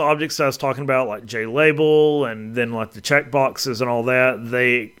these objects I was talking about, like JLabel and then like the checkboxes and all that,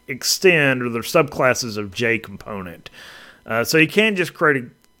 they extend, or they're subclasses of JComponent. So you can just create a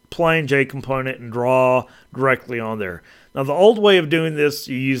plain JComponent and draw directly on there. Now the old way of doing this,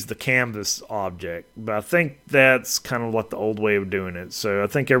 you use the canvas object, but I think that's kind of like the old way of doing it. So I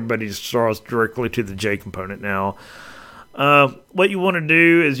think everybody just draws directly to the JComponent now. What you want to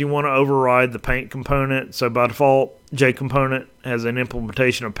do is you want to override the paint component. So by default, JComponent has an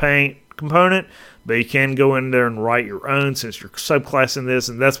implementation of paint component, but you can go in there and write your own since you're subclassing this,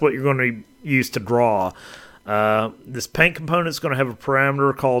 and that's what you're going to use to draw. This paint component is going to have a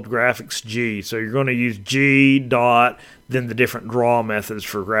parameter called graphics G. So you're going to use G dot, then the different draw methods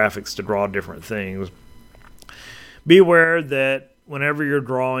for graphics to draw different things. Be aware that whenever you're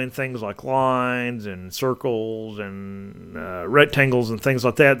drawing things like lines and circles and rectangles and things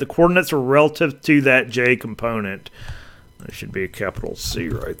like that, the coordinates are relative to that J component. There should be a capital C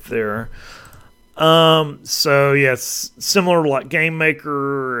right there. So yes, similar to like Game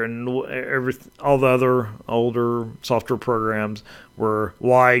Maker and all the other older software programs, where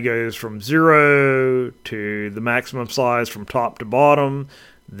Y goes from 0 to the maximum size from top to bottom,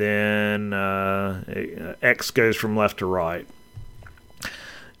 then X goes from left to right.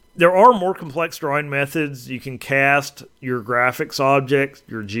 There are more complex drawing methods. You can cast your graphics object,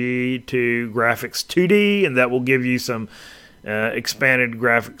 your G, to graphics 2D, and that will give you some expanded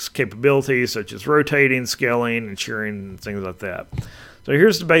graphics capabilities such as rotating, scaling, and shearing, and things like that. So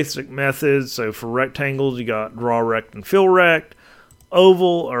here's the basic methods. So for rectangles, you got draw rect and fill rect. Oval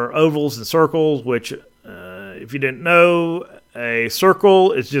or ovals and circles, which if you didn't know, a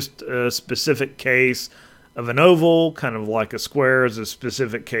circle is just a specific case of an oval, kind of like a square is a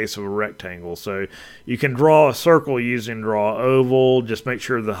specific case of a rectangle. So you can draw a circle using draw oval. Just make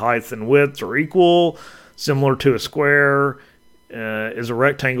sure the height and width are equal. Similar to a square is a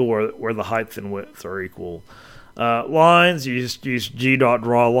rectangle where the height and width are equal. Lines, you just use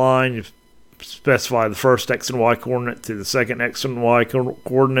g.draw line. You specify the first x and y coordinate to the second x and y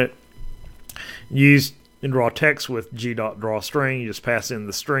coordinate. Use and draw text with g.draw string. You just pass in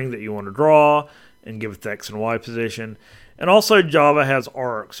the string that you want to draw and give it the x and y position. And also Java has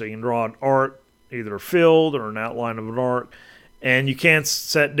arc, so you can draw an arc, either a filled or an outline of an arc. And you can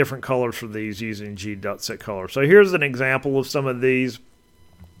set different colors for these using g.setColor. So here's an example of some of these.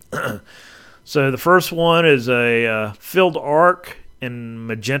 So the first one is a filled arc in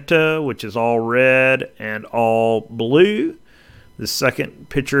magenta, which is all red and all blue. The second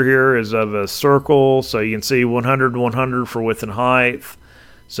picture here is of a circle, so you can see 100, 100 for width and height.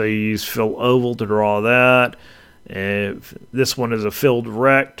 So you use fill oval to draw that. And this one is a filled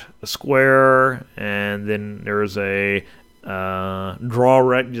rect, a square, and then there's a draw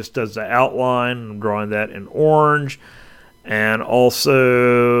rect, just does the outline. I'm drawing that in orange. And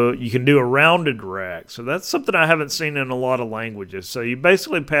also, you can do a rounded rect. So that's something I haven't seen in a lot of languages. So you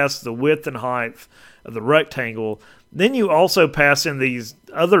basically pass the width and height of the rectangle. Then you also pass in these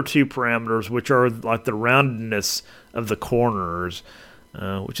other two parameters, which are like the roundedness of the corners,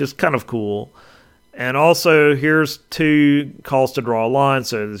 which is kind of cool. And also, here's two calls to draw a line.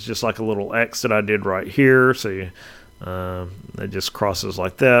 So it's just like a little X that I did right here. So it just crosses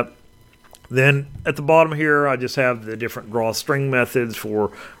like that. Then at the bottom here, I just have the different draw string methods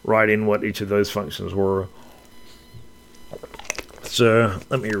for writing what each of those functions were. So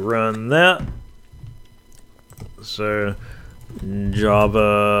let me run that. So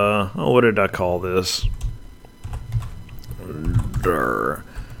Java, what did I call this?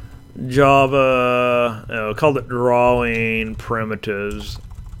 Java, I called it drawing primitives.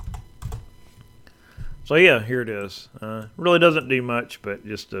 So yeah, here it is. Really doesn't do much, but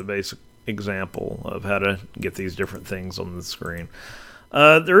just a basic example of how to get these different things on the screen.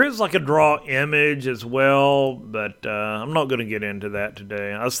 There is like a draw image as well, but I'm not going to get into that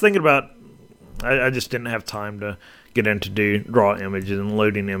today. I was thinking about, I just didn't have time to get into draw images and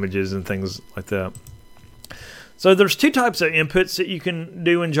loading images and things like that. So there's two types of inputs that you can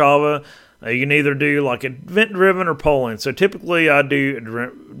do in Java. You can either do like event-driven or polling. So typically I do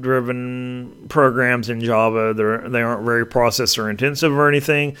event-driven programs in Java. They aren't very processor-intensive or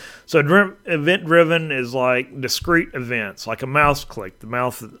anything. So event-driven is like discrete events, like a mouse click. The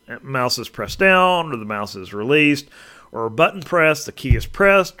mouse is pressed down, or the mouse is released, or a button press, the key is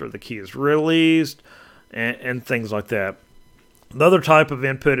pressed, or the key is released, and things like that. The other type of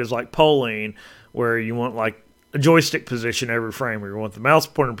input is like polling, where you want like a joystick position every frame, or you want the mouse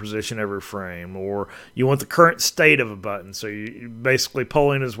pointer position every frame, or you want the current state of a button. So basically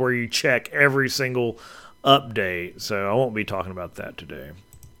polling is where you check every single update. So I won't be talking about that today.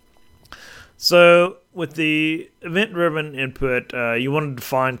 So with the event-driven input, you want to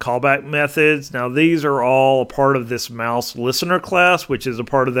define callback methods. Now these are all a part of this mouse listener class, which is a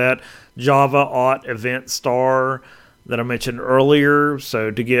part of that Java auth event star that I mentioned earlier.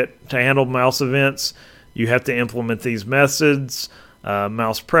 So to handle mouse events, you have to implement these methods: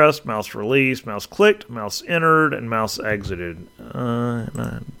 mouse pressed, mouse released, mouse clicked, mouse entered, and mouse exited. And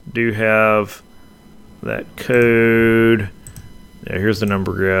I do have that code. Yeah, here's the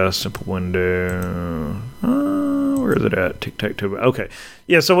number graph, simple window. Where is it at? Tic-tac-toe. Okay.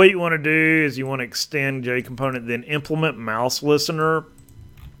 Yeah, so what you want to do is you want to extend JComponent, then implement mouse listener.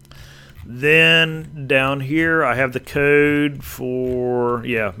 Then down here, I have the code for,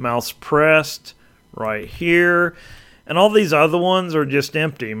 mouse pressed right here. And all these other ones are just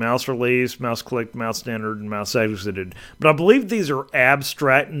empty. Mouse released, mouse clicked, mouse entered, and mouse exited. But I believe these are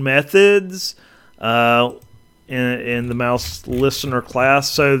abstract methods in the mouse listener class,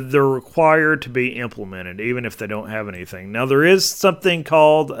 so they're required to be implemented, even if they don't have anything. Now, there is something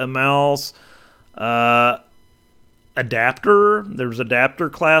called a mouse adapter. There's adapter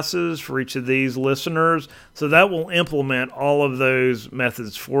classes for each of these listeners, so that will implement all of those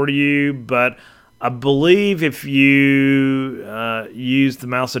methods for you. But I believe if you use the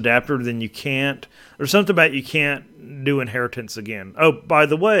mouse adapter, then you can't. There's something about you can't do inheritance again. Oh, by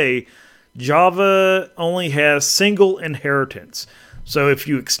the way, Java only has single inheritance. So if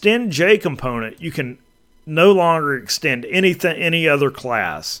you extend JComponent, you can no longer extend any other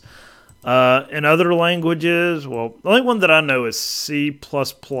class. In other languages, well, the only one that I know is C++.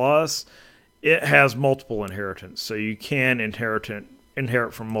 It has multiple inheritance, so you can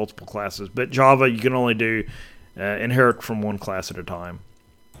inherit from multiple classes. But Java, you can only do inherit from one class at a time.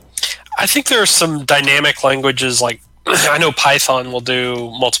 I think there are some dynamic languages, like I know Python will do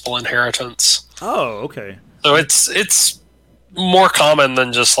multiple inheritance. Oh, okay. So it's more common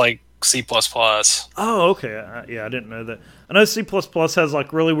than just like C++. Oh, okay. Yeah, I didn't know that. I know C++ has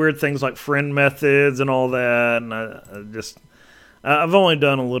like really weird things like friend methods and all that, and I've only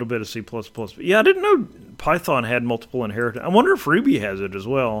done a little bit of C++, but yeah, I didn't know Python had multiple inheritance. I wonder if Ruby has it as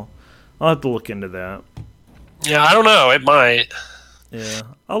well. I'll have to look into that. Yeah, I don't know. It might. Yeah,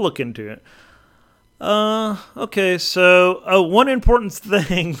 I'll look into it. Okay, so one important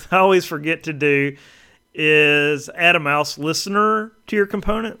thing I always forget to do is add a mouse listener to your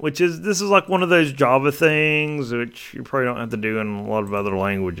component, this is like one of those Java things, which you probably don't have to do in a lot of other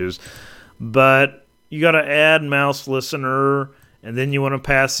languages. But you got to add mouse listener, and then you want to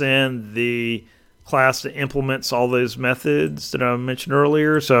pass in the class that implements all those methods that I mentioned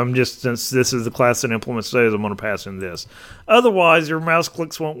earlier. So since this is the class that implements those, I'm going to pass in this. Otherwise, your mouse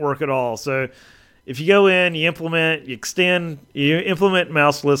clicks won't work at all. So if you go in, you implement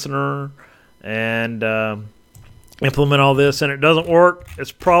mouse listener, and implement all this, and it doesn't work,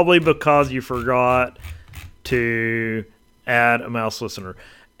 it's probably because you forgot to add a mouse listener.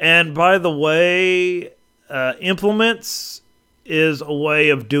 And by the way, implements is a way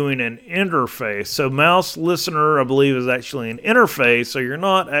of doing an interface. So mouse listener, I believe, is actually an interface. So you're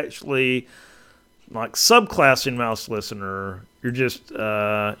not actually like subclassing mouse listener. You're just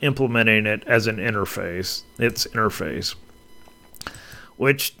implementing it as an interface. It's interface.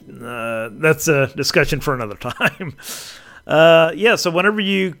 Which, that's a discussion for another time. So whenever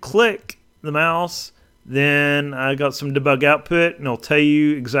you click the mouse, then I got some debug output, and it'll tell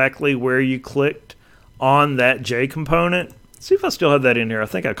you exactly where you clicked on that J component. Let's see if I still have that in here. I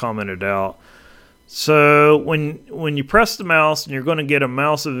think I commented out. So when you press the mouse, and you're going to get a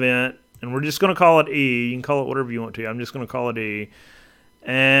mouse event, and we're just going to call it E. You can call it whatever you want to. I'm just going to call it E.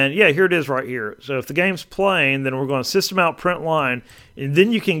 And yeah, here it is right here. So if the game's playing, then we're going to system out print line, and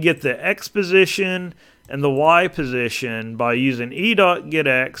then you can get the X position and the Y position by using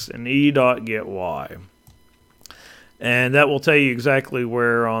E.getX and E.getY. And that will tell you exactly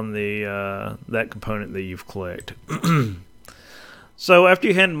where on the that component that you've clicked. So after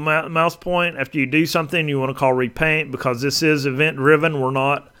you hit mouse point, after you do something, you want to call repaint, because this is event driven. We're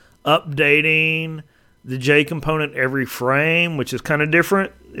not updating the J component every frame, which is kind of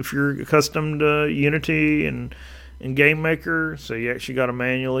different if you're accustomed to Unity and GameMaker. So you actually got to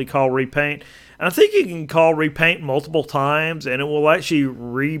manually call repaint. And I think you can call repaint multiple times, and it will actually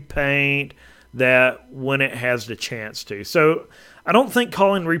repaint that when it has the chance to. So I don't think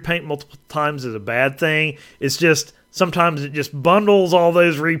calling repaint multiple times is a bad thing. It's just sometimes it just bundles all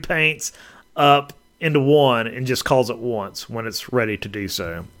those repaints up into one and just calls it once when it's ready to do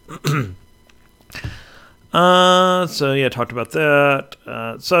so. So yeah, I talked about that.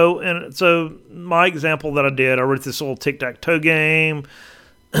 So my example that I wrote this little tic-tac-toe game.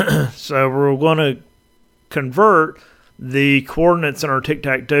 So we're going to convert the coordinates in our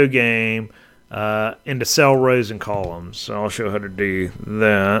tic-tac-toe game into cell rows and columns. So I'll show how to do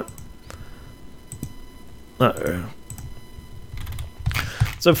that. Uh-oh.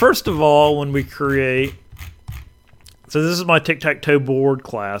 So first of all, when we create, so this is my tic-tac-toe board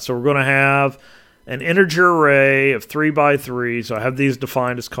class. So we're going to have an integer array of 3 by 3. So I have these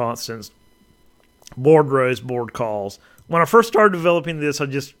defined as constants. Board rows, board calls. When I first started developing this, I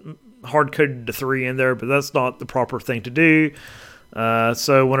just hard-coded the 3 in there, but that's not the proper thing to do.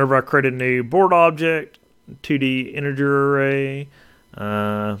 So whenever I create a new board object, 2D integer array,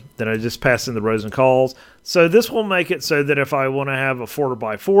 then I just pass in the rows and calls. So this will make it so that if I want to have a 4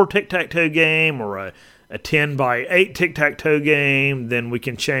 by 4 tic-tac-toe game or a 10 by 8 tic-tac-toe game, then we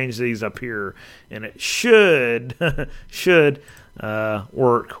can change these up here, and it should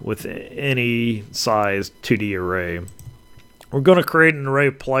work with any size 2D array. We're going to create an array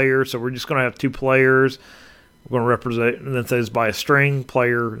of players, so we're just going to have 2 players. We're going to represent those by a string.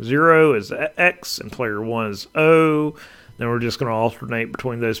 Player 0 is X and player 1 is O. Then we're just going to alternate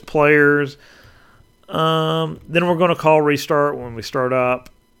between those players. Then we're going to call restart when we start up.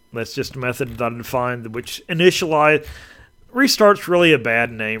 That's just a method that I defined, which initialize. Restart's really a bad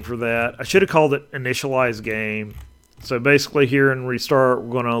name for that. I should have called it initialize game. So basically here in restart,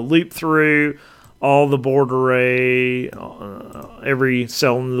 we're going to loop through all the board array, every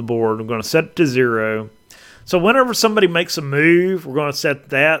cell in the board. We're going to set it to 0. So whenever somebody makes a move, we're going to set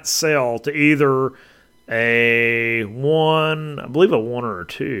that cell to either a 1, I believe a 1 or a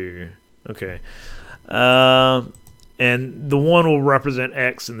 2. Okay. And the 1 will represent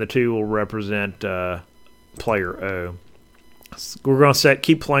X and the 2 will represent player O. So we're going to set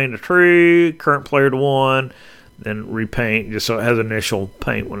keep playing to true, current player to 1, then repaint just so it has initial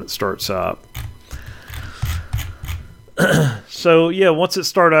paint when it starts up. So yeah, once it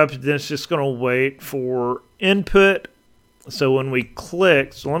starts up, then it's just going to wait for input. So when we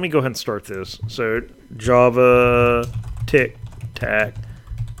click, so let me go ahead and start this. So Java tic-tac-toe.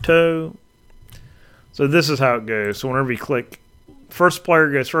 So this is how it goes. So whenever you click, first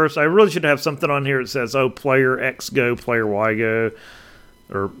player goes first. I really should have something on here that says, oh, player X go, player Y go,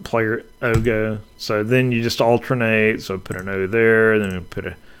 or player O go. So then you just alternate. So put an O there, then put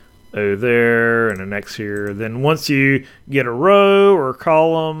a O there, and an X here. Then once you get a row or a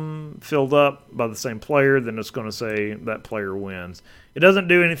column filled up by the same player, then it's going to say that player wins. It doesn't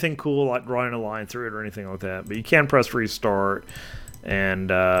do anything cool like drawing a line through it or anything like that, but you can press restart and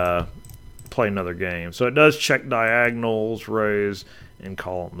play another game. So it does check diagonals, rows, and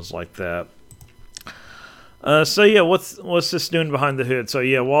columns like that. So yeah, what's this doing behind the hood? So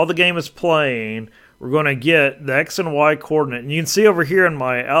yeah, while the game is playing, we're going to get the X and Y coordinate. And you can see over here in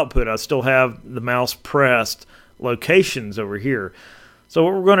my output, I still have the mouse pressed locations over here. So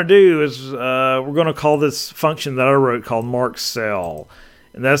what we're going to do is we're going to call this function that I wrote called mark cell.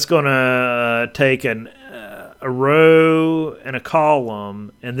 And that's going to take a row and a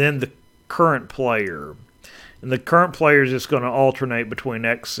column and then the current player. And the current player is just going to alternate between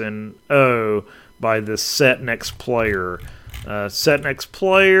X and O by this set next player. Set next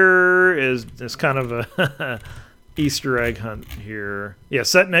player is kind of a Easter egg hunt here. Yeah,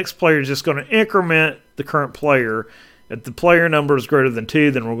 set next player is just going to increment the current player. If the player number is greater than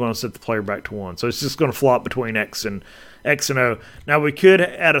 2, then we're going to set the player back to 1. So it's just going to flop between X and O. Now we could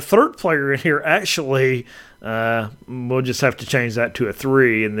add a third player in here. Actually, we'll just have to change that to a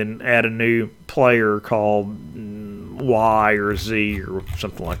 3 and then add a new player called Y or Z or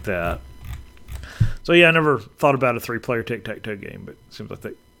something like that. So yeah, I never thought about a 3-player tic-tac-toe game, but it seems like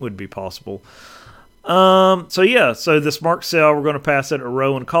that would be possible. So yeah, so this mark cell, we're going to pass it a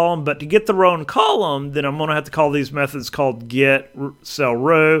row and column, but to get the row and column, then I'm going to have to call these methods called get cell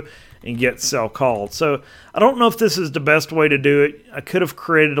row and get cell called. So I don't know if this is the best way to do it. I could have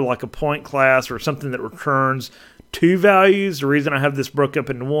created like a point class or something that returns 2 values. The reason I have this broke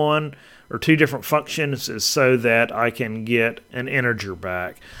up into 1 or 2 different functions is so that I can get an integer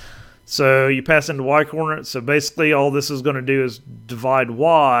back. So you pass into Y coordinates. So basically all this is going to do is divide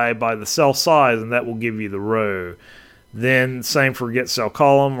Y by the cell size, and that will give you the row. Then same for get cell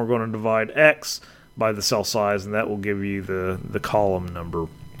column. We're going to divide X by the cell size, and that will give you the column number.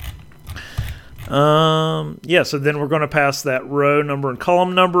 Yeah, so then we're going to pass that row number and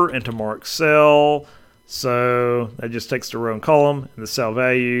column number into mark cell. So that just takes the row and column and the cell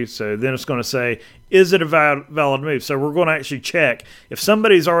value. So then it's going to say, is it a valid move? So we're going to actually check if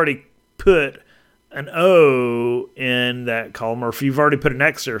somebody's already put an O in that column, or if you've already put an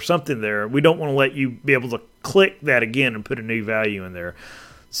X or something there, we don't want to let you be able to click that again and put a new value in there.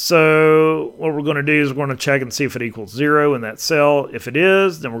 So what we're going to do is we're going to check and see if it equals 0 in that cell. If it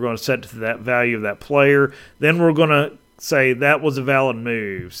is, then we're going to set it to that value of that player. Then we're going to say that was a valid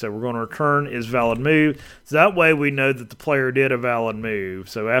move. So we're going to return is valid move. So that way we know that the player did a valid move.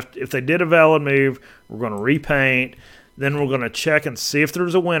 So if they did a valid move, we're going to repaint. Then we're going to check and see if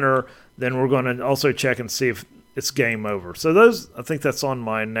there's a winner. Then we're going to also check and see if it's game over. So those, I think that's on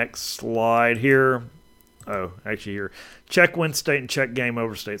my next slide here. Oh, actually here. Check win state and check game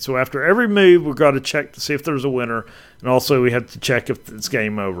over state. So after every move, we've got to check to see if there's a winner. And also we have to check if it's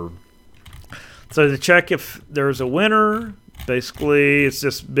game over. So to check if there's a winner, basically it's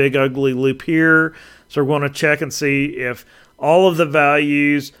this big ugly loop here. So we're going to check and see if all of the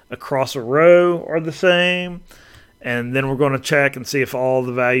values across a row are the same. And then we're going to check and see if all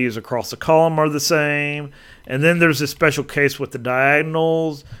the values across the column are the same. And then there's a special case with the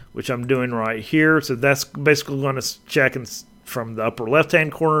diagonals, which I'm doing right here. So that's basically going to check from the upper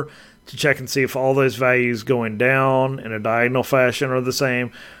left-hand corner to check and see if all those values going down in a diagonal fashion are the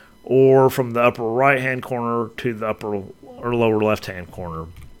same, or from the upper right-hand corner to the upper or lower left-hand corner.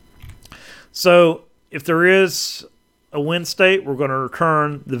 So if there is a win state, we're going to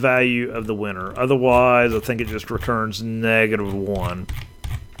return the value of the winner. Otherwise, I think it just returns -1.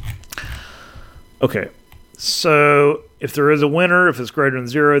 Okay, so if there is a winner, if it's greater than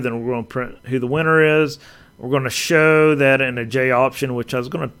 0, then we're going to print who the winner is. We're going to show that in a J option, which I was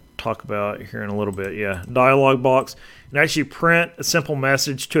going to talk about here in a little bit. Yeah, dialog box. And actually print a simple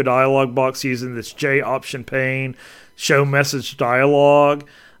message to a dialog box using this J option pane, show message dialog.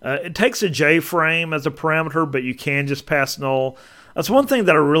 It takes a J-frame as a parameter, but you can just pass null. That's one thing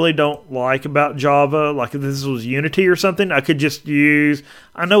that I really don't like about Java. Like if this was Unity or something, I could just use,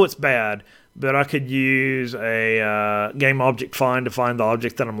 I know it's bad, but I could use a game object find to find the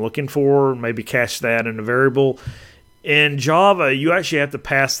object that I'm looking for, maybe cache that in a variable. In Java, you actually have to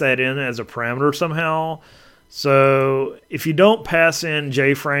pass that in as a parameter somehow. So if you don't pass in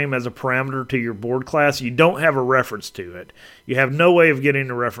JFrame as a parameter to your board class, you don't have a reference to it. You have no way of getting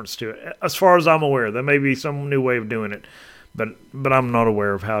a reference to it. As far as I'm aware, there may be some new way of doing it, but I'm not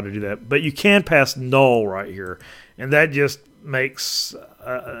aware of how to do that. But you can pass null right here, and that just makes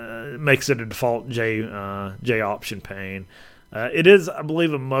it a default J option pane. It is, I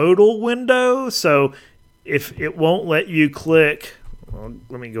believe, a modal window, so if it won't let you click, well,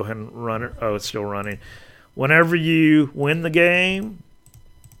 let me go ahead and run it. Oh, it's still running. Whenever you win the game,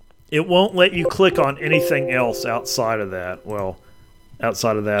 it won't let you click on anything else outside of that. Well,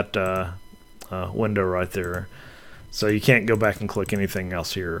 outside of that window right there. So you can't go back and click anything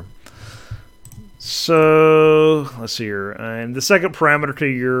else here. So let's see here. And the second parameter to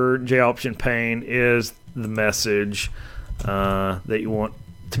your JOption pane is the message that you want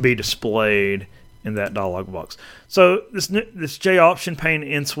to be displayed in that dialog box. So this JOption pane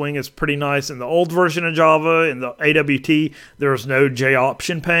in Swing is pretty nice. In the old version of Java, in the AWT, there was no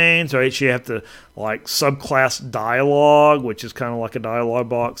JOption pane, so actually you have to like subclass dialog, which is kind of like a dialog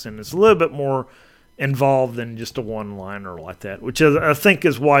box, and it's a little bit more involved than just a one-liner like that, which is, I think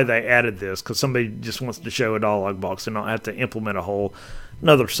is why they added this, because somebody just wants to show a dialog box and not have to implement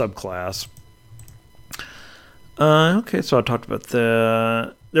another subclass. Okay, so I talked about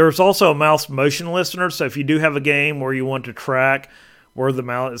that. There's also a mouse motion listener, so if you do have a game where you want to track where the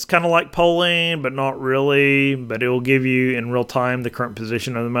mouse, it's kind of like polling, but not really, but it will give you in real time the current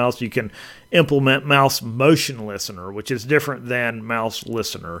position of the mouse. You can implement mouse motion listener, which is different than mouse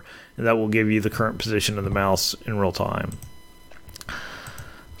listener, and that will give you the current position of the mouse in real time.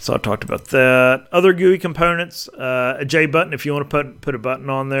 So I talked about that. Other GUI components, a J button if you want to put a button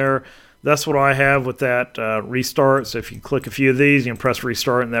on there. That's what I have with that restart. So if you click a few of these, you can press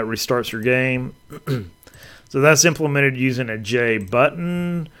restart, and that restarts your game. So that's implemented using a J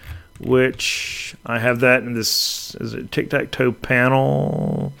button, which I have that in this, is it tic-tac-toe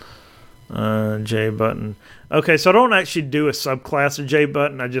panel? J button. Okay, so I don't actually do a subclass of J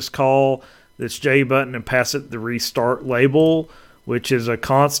button. I just call this J button and pass it the restart label, which is a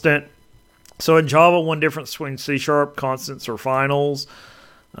constant. So in Java, one difference between C# constants or finals.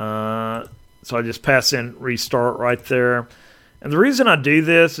 So I just pass in restart right there. And the reason I do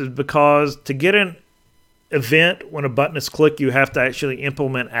this is because to get an event when a button is clicked, you have to actually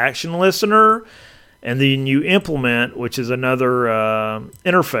implement action listener, and then you implement, which is another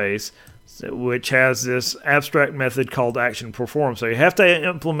interface, which has this abstract method called action perform. So you have to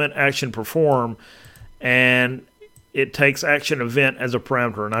implement action perform, and it takes action event as a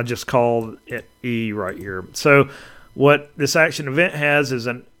parameter, and I just call it E right here. So what this action event has is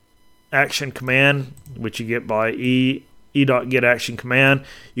an action command, which you get by e.getAction command.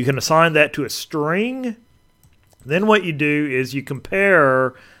 You can assign that to a string. Then what you do is you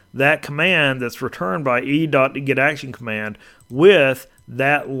compare that command that's returned by e.getAction command with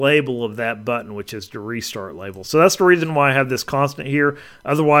that label of that button, which is the restart label. So that's the reason why I have this constant here.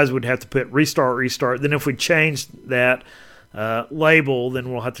 Otherwise, we'd have to put restart. Then if we change that label,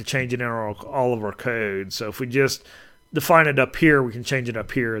 then we'll have to change it in all of our code. So if we just define it up here, we can change it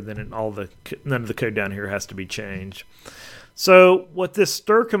up here, then none of the code down here has to be changed. So what this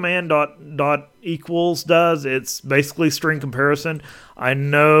stir command dot equals does, it's basically string comparison. I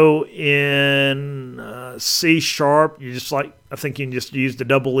know in C#, I think you can just use the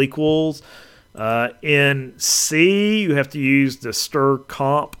double equals. In C, you have to use the stir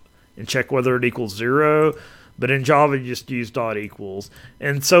comp and check whether it equals 0. But in Java, you just use dot equals.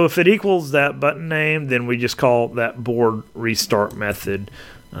 And so if it equals that button name, then we just call that board restart method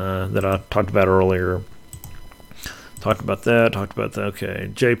that I talked about earlier. Talked about that.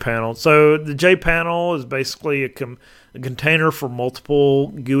 Okay, JPanel. So the JPanel is basically a container for multiple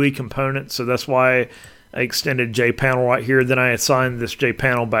GUI components. So that's why I extended JPanel right here. Then I assigned this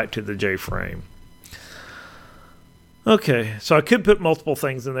JPanel back to the JFrame. Okay, so I could put multiple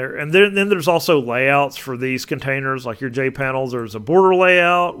things in there. And then there's also layouts for these containers, like your JPanels. There's a border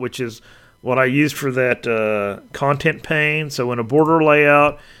layout, which is what I used for that content pane. So in a border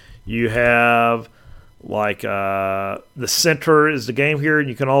layout, you have like the center is the game here, and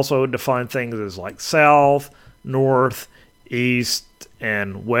you can also define things as like south, north, east,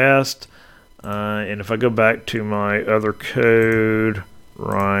 and west. And if I go back to my other code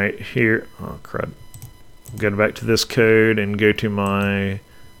right here, oh crud, go back to this code and go to my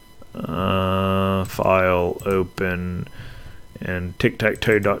file open and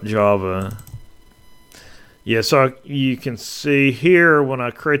tic-tac-toe.java. Yeah, so you can see here when I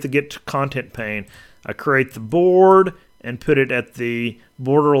create the get content pane, I create the board and put it at the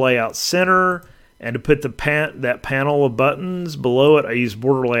border layout center, and to put that panel of buttons below it, I use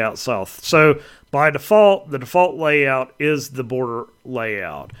border layout south. So by default, the default layout is the border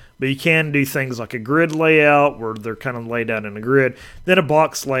layout, but you can do things like a grid layout where they're kind of laid out in a grid. Then a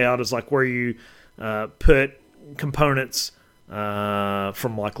box layout is like where you put components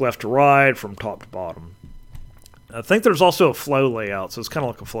from like left to right, from top to bottom. I think there's also a flow layout, so it's kind of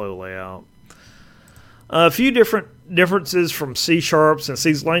like a flow layout. A few differences from C#, since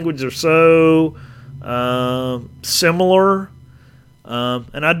these languages are so similar.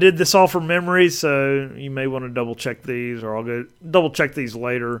 And I did this all from memory, so you may want to double check these, or I'll go double check these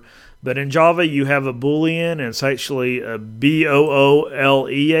later. But in Java, you have a Boolean, and it's actually a Boolean.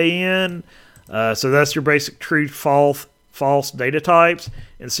 So that's your basic true false data types.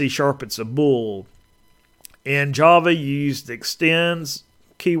 In C#, it's a bool. In Java, you use the extends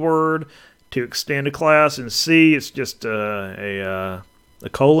keyword to extend a class. In C, it's just a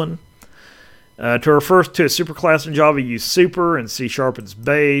colon. To refer to a superclass in Java, use super. In C#, it's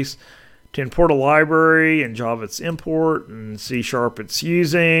base. To import a library, in Java, it's import. In C#, it's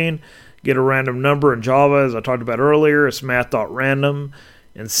using. Get a random number in Java, as I talked about earlier, it's math.random.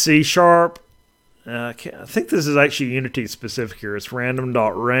 In C#, I think this is actually Unity specific here. It's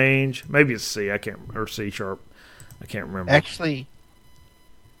random.range. Maybe it's C. Or C#. I can't remember. Actually,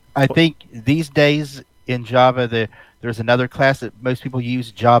 I think these days in Java, there's another class that most people use,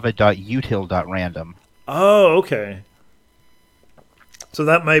 java.util.random. Oh, okay. So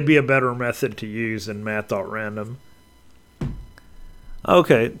that may be a better method to use than math.random.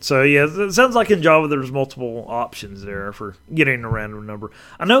 Okay, so yeah, it sounds like in Java there's multiple options there for getting a random number.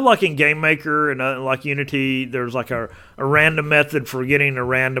 I know like in GameMaker and like Unity, there's like a random method for getting a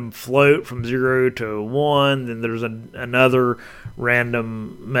random float from 0 to 1. Then there's another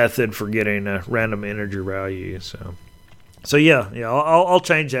random method for getting a random integer value. So yeah, I'll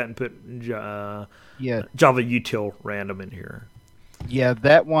change that and put Java util random in here. Yeah,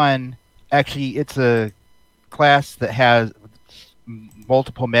 that one, actually, it's a class that has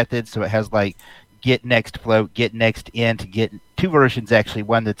multiple methods, so it has like get next float, get next int, get two versions actually.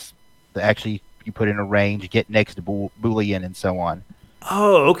 One that's actually you put in a range, get next boolean, and so on.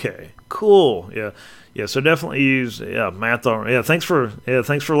 Oh, okay, cool. Yeah. So definitely use math. Thanks for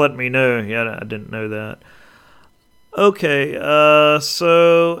letting me know. Yeah, I didn't know that. Okay,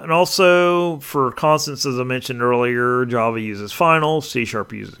 so, and also for constants, as I mentioned earlier, Java uses final, C#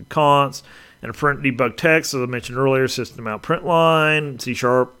 uses const, and a print debug text, as I mentioned earlier, system out print line, C#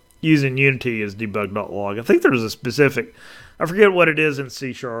 using Unity is debug.log. I think there's a specific, I forget what it is in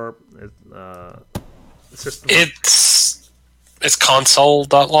C#. System. It's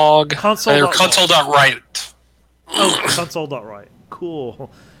console.log. Console.log. Console.write. Oh, console.write.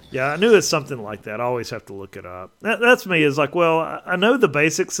 Cool. Yeah, I knew it's something like that. I always have to look it up. That's me. Is like, well, I know the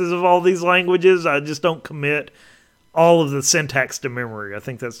basics of all these languages. I just don't commit all of the syntax to memory. I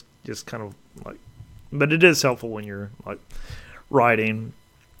think that's just kind of like, but it is helpful when you're like writing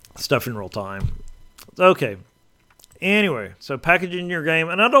stuff in real time. Okay. Anyway, so packaging your game,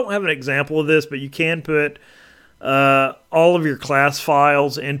 and I don't have an example of this, but you can put all of your class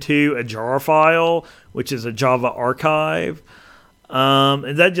files into a jar file, which is a Java archive.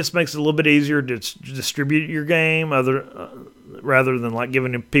 And that just makes it a little bit easier to distribute your game rather than like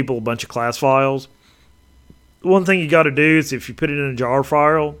giving people a bunch of class files. One thing you got to do is if you put it in a jar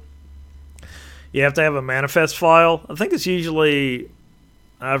file, you have to have a manifest file. I think it's usually,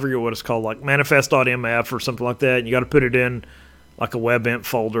 I forget what it's called, like manifest.mf or something like that. And you got to put it in like a webint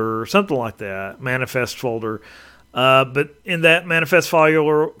folder or something like that, manifest folder. But in that manifest file,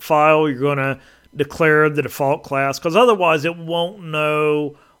 you're going to declare the default class, because otherwise it won't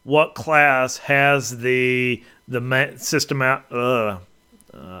know what class has the system out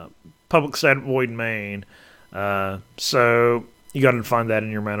public static void main. So you got to find that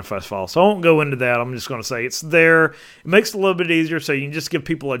in your manifest file. So I won't go into that. I'm just going to say it's there. It makes it a little bit easier, so you can just give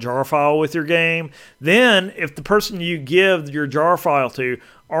people a jar file with your game. Then if the person you give your jar file to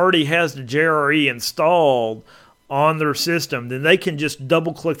already has the JRE installed on their system, then they can just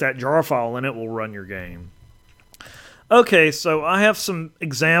double-click that jar file and it will run your game. Okay, so I have some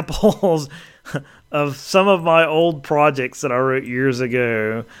examples of some of my old projects that I wrote years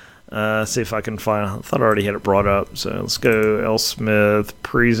ago. See if I can find, I thought I already had it brought up. So let's go L. Smith,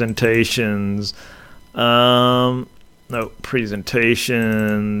 presentations.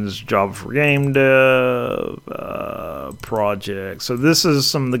 presentations, Java for game dev, projects. So this is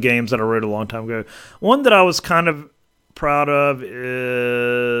some of the games that I wrote a long time ago. One that I was kind of proud of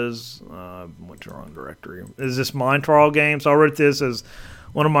is went to the wrong directory. Is this Mind Trial game? So I wrote this as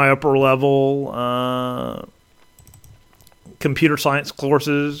one of my upper level computer science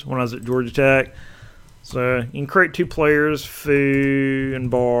courses when I was at Georgia Tech. So you can create 2 players, foo and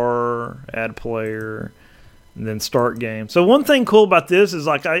bar, add player, and then start game. So one thing cool about this is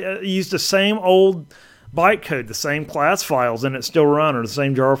like I used the same old bytecode, the same class files, and it still run, or the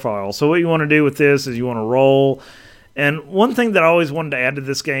same jar file. So what you want to do with this is you want to roll. And one thing that I always wanted to add to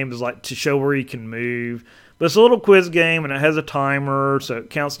this game is like to show where you can move. But it's a little quiz game, and it has a timer, so it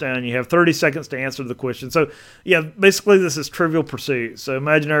counts down. You have 30 seconds to answer the question. So, yeah, basically this is Trivial Pursuit. So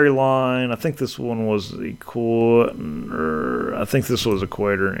imaginary line, I think this one was I think this was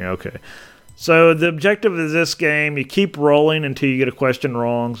Equator. Yeah, okay. So the objective of this game, you keep rolling until you get a question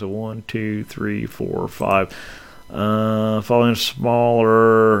wrong. So 1, 2, 3, 4, 5. Following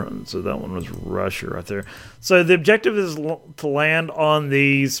smaller. So that one was Russia right there. So the objective is to land on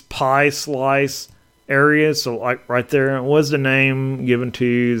these pie slice areas. So like right there was the name given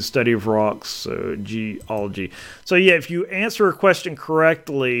to the study of rocks, so geology. So yeah, if you answer a question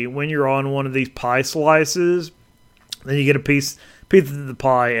correctly when you're on one of these pie slices, then you get a piece of the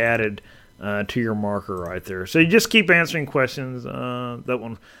pie added to your marker right there. So you just keep answering questions. That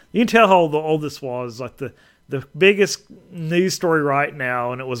one, you can tell how old this was. Like the biggest news story right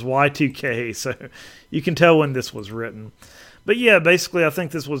now, and it was Y2K. So you can tell when this was written. But yeah, basically, I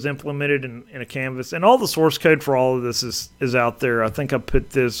think this was implemented in a canvas, and all the source code for all of this is out there. I think I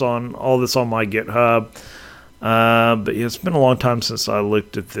put all this on my GitHub. But yeah, it's been a long time since I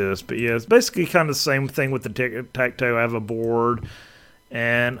looked at this. But yeah, it's basically kind of the same thing with the tic-tac-toe. I have a board,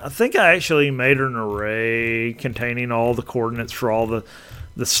 and I think I actually made an array containing all the coordinates for all the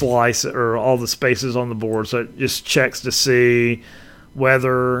slice or all the spaces on the board. So it just checks to see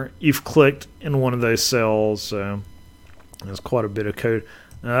whether you've clicked in one of those cells. So there's quite a bit of code.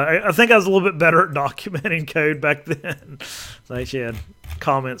 I think I was a little bit better at documenting code back then. So I actually had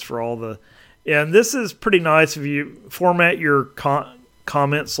comments for all the... Yeah, and this is pretty nice. If you format your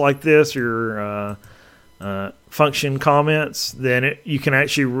comments like this, your function comments, then you can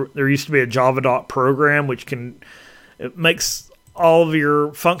actually... There used to be a Java program which it makes all of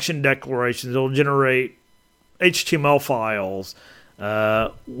your function declarations. It'll generate HTML files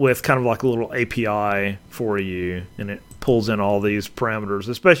with kind of like a little API for you, and it pulls in all these parameters,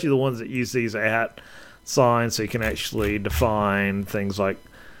 especially the ones that use these @ signs, so you can actually define things like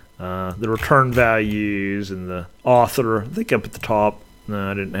the return values and the author. I think up at the top,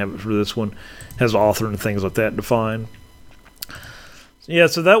 no, I didn't have it for this one, has author and things like that defined. Yeah,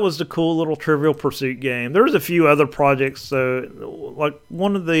 so that was the cool little Trivial Pursuit game. There was a few other projects. So, like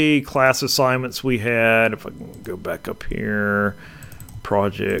one of the class assignments we had, if I can go back up here,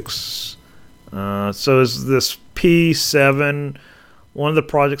 projects. So is this P7. One of the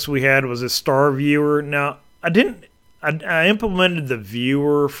projects we had was a star viewer. Now, I implemented the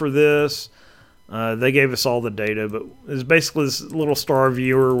viewer for this. They gave us all the data, but it's basically this little star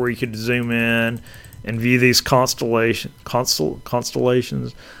viewer where you could zoom in and view these constellations.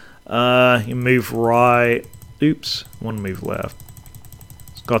 You move right. Oops, want to move left.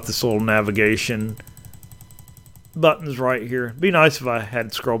 It's got this little navigation buttons right here. It'd be nice if I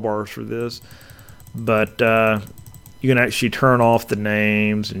had scroll bars for this, but you can actually turn off the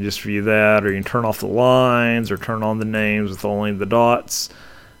names and just view that, or you can turn off the lines or turn on the names with only the dots.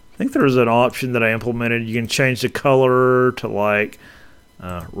 I think there's an option that I implemented. You can change the color to like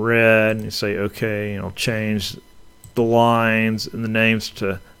red, and you say okay, and it'll change the lines and the names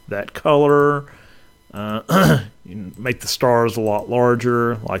to that color. You can make the stars a lot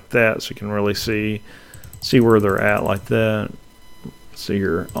larger like that, so you can really see where they're at like that. See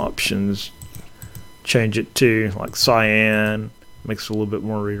your options. Change it to like cyan, makes it a little bit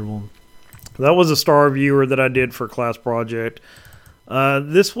more readable. That was a star viewer that I did for a class project.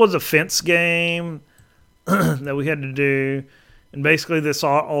 This was a fence game that we had to do, and basically this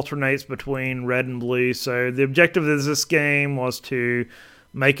alternates between red and blue. So the objective of this game was to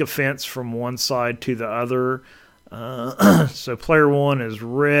make a fence from one side to the other. So player one is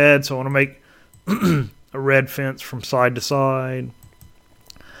red, so I want to make a red fence from side to side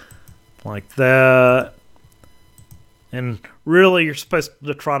like that. And really you're supposed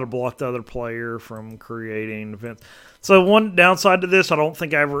to try to block the other player from creating a fence. So one downside to this, I don't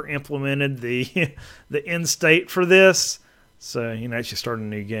think I ever implemented the end state for this. So you can actually start a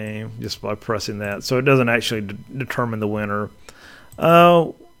new game just by pressing that. So it doesn't actually determine the winner.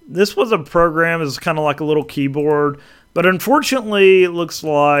 This was a program. It's kind of like a little keyboard But unfortunately, it looks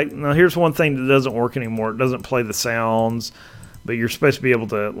like, now here's one thing that doesn't work anymore. It doesn't play the sounds, but you're supposed to be able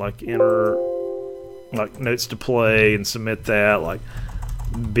to like enter like notes to play and submit that, like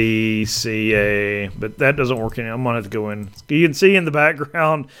B, C, A, but that doesn't work anymore. I'm going to have to go in. You can see in the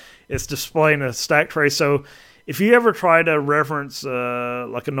background, it's displaying a stack trace. So if you ever try to reference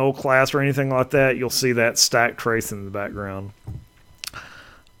like an old class or anything like that, you'll see that stack trace in the background.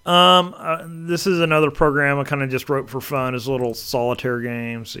 This is another program I kind of just wrote for fun. It's a little solitaire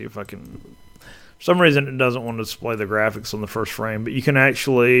game. See if I can. For some reason, it doesn't want to display the graphics on the first frame, but you can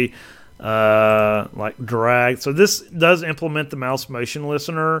actually like drag. So this does implement the mouse motion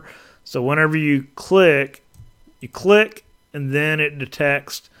listener. So whenever you click, and then it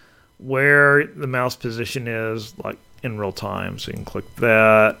detects where the mouse position is, like in real time. So you can click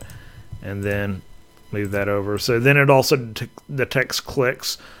that, and then move that over. So then it also detects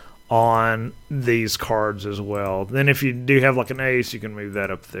clicks on these cards as well. Then if you do have like an ace, you can move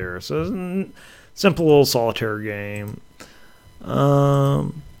that up there. So it's a simple little solitaire game. I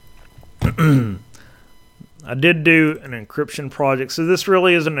did do an encryption project. So this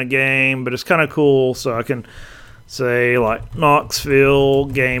really isn't a game, but it's kind of cool. So I can say like Knoxville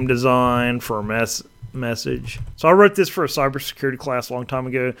game design for a message. So I wrote this for a cybersecurity class a long time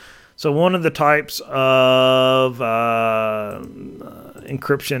ago. So one of the types of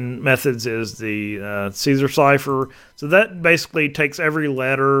encryption methods is the Caesar cipher. So that basically takes every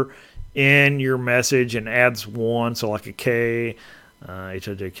letter in your message and adds one. So like a K,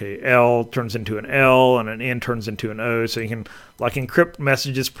 H-I-J-K-L turns into an L, and an N turns into an O. So you can like encrypt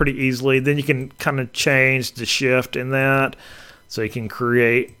messages pretty easily. Then you can kind of change the shift in that. So you can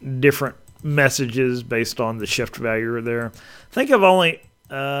create different messages based on the shift value there. I think I've only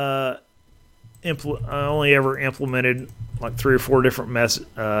I only ever implemented like 3 or 4 different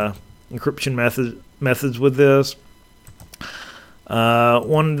encryption methods with this.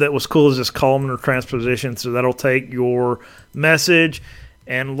 One that was cool is this columnar transposition. So that'll take your message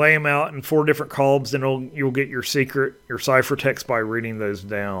and lay them out in 4 different columns. Then you'll get your ciphertext by reading those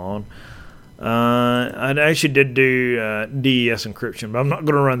down. I actually did do DES encryption, but I'm not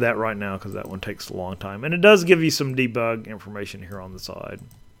going to run that right now because that one takes a long time. And it does give you some debug information here on the side.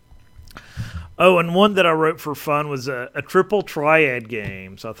 Oh, and one that I wrote for fun was a triple triad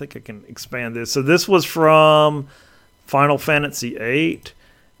game. So I think I can expand this. So this was from Final Fantasy VIII.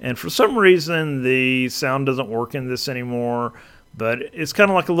 And for some reason, the sound doesn't work in this anymore. But it's kind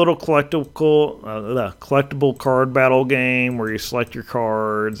of like a little collectible card battle game where you select your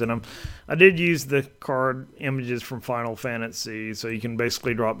cards. And I did use the card images from Final Fantasy, so you can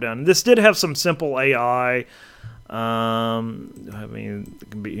basically drop down. This did have some simple AI. I mean, it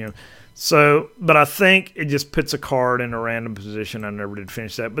can be, but I think it just puts a card in a random position. I never did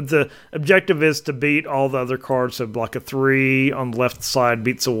finish that. But the objective is to beat all the other cards. So like a 3 on the left side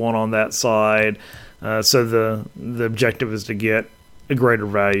beats a 1 on that side. So the objective is to get a greater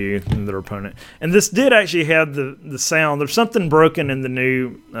value than their opponent. And this did actually have the sound. There's something broken in the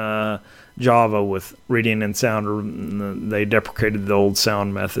new Java with reading and sound. Or they deprecated the old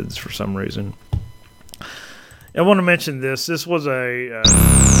sound methods for some reason. I want to mention this. This was a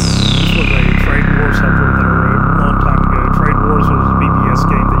Trade Wars helper that I wrote a long time ago. Trade Wars was a BBS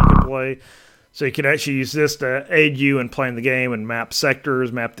game that you could play. So you could actually use this to aid you in playing the game and map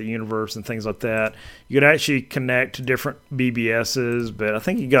sectors, map the universe, and things like that. You could actually connect to different BBSs, but I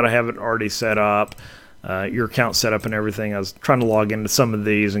think you got to have it already set up, your account set up and everything. I was trying to log into some of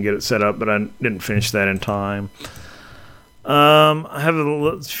these and get it set up, but I didn't finish that in time. I have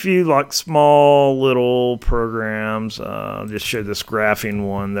a few like small little programs. I'll just show this graphing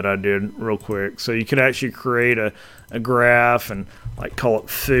one that I did real quick. So you could actually create a graph and like call it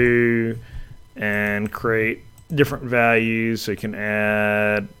foo and create different values. So you can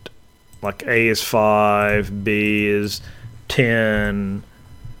add like A is 5, B is 10,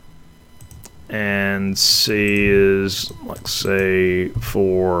 and C is like say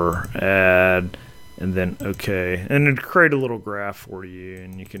 4, add, and then OK. And it'd create a little graph for you,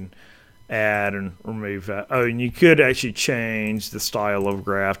 and you can add and remove that. Oh, and you could actually change the style of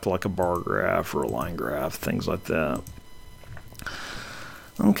graph to like a bar graph or a line graph, things like that.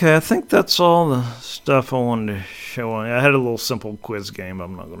 Okay, I think that's all the stuff I wanted to show. I had a little simple quiz game, but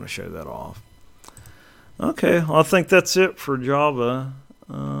I'm not going to show that off. Okay, well, I think that's it for Java.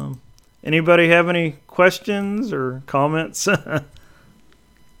 Anybody have any questions or comments? Not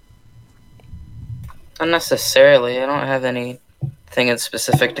necessarily. I don't have anything in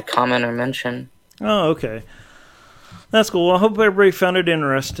specific to comment or mention. Oh, okay. That's cool. Well, I hope everybody found it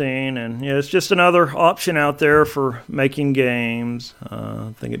interesting. And yeah, it's just another option out there for making games.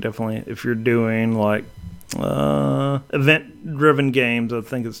 I think it definitely, if you're doing like event-driven games. I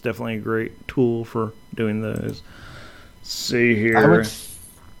think it's definitely a great tool for doing those. Let's see here.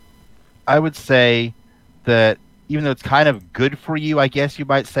 I would say that even though it's kind of good for you, I guess you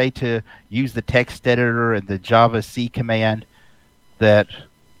might say, to use the text editor and the Java C command, that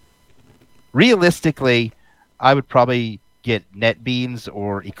realistically, I would probably get NetBeans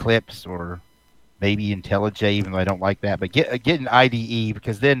or Eclipse or maybe IntelliJ, even though I don't like that. But get an IDE,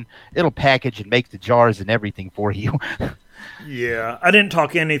 because then it'll package and make the jars and everything for you. Yeah, I didn't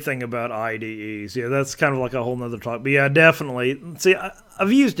talk anything about IDEs. Yeah, that's kind of like a whole nother talk. But yeah, definitely. See,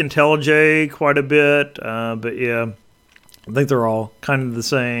 I've used IntelliJ quite a bit, but yeah, I think they're all kind of the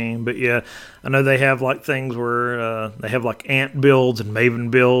same. But yeah, I know they have like things where they have like Ant builds and Maven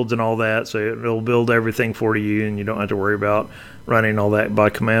builds and all that, so it'll build everything for you, and you don't have to worry about running all that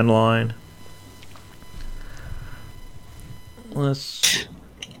by command line.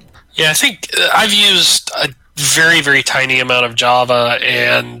 Yeah, I think I've used a very, very tiny amount of Java,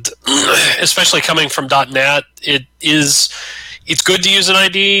 and especially coming from .NET, it's good to use an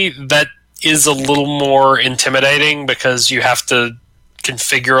IDE. That is a little more intimidating because you have to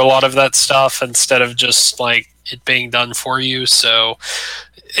configure a lot of that stuff instead of just like it being done for you. So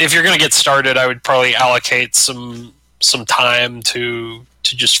if you're going to get started, I would probably allocate some time to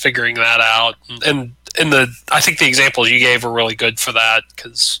just figuring that out. And I think the examples you gave were really good for that,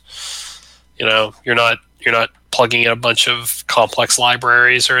 because you're not plugging in a bunch of complex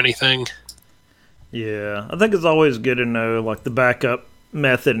libraries or anything. Yeah, I think it's always good to know like the backup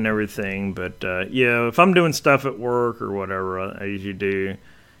method and everything. But yeah, if I'm doing stuff at work or whatever, I usually do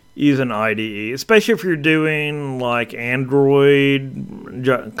use an IDE, especially if you're doing like Android,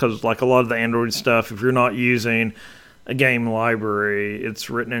 because like a lot of the Android stuff, if you're not using a game library, it's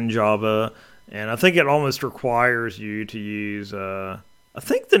written in Java. And I think it almost requires you to use, I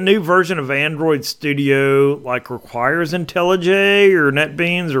think the new version of Android Studio like requires IntelliJ or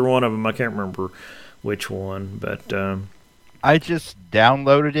NetBeans or one of them. I can't remember which one, but I just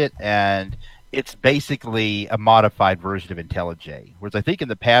downloaded it, and it's basically a modified version of IntelliJ. Whereas I think in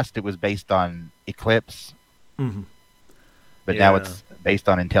the past it was based on Eclipse, but now it's based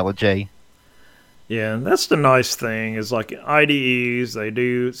on IntelliJ. Yeah, that's the nice thing is like IDEs, they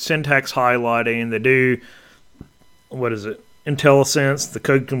do syntax highlighting, they do, IntelliSense, the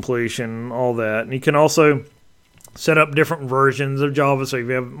code completion, all that. And you can also set up different versions of Java, so if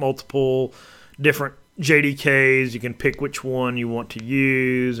you have multiple different JDKs, you can pick which one you want to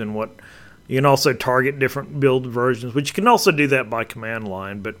use, and you can also target different build versions, which you can also do that by command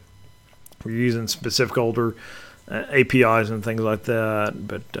line, but we're using specific older APIs and things like that.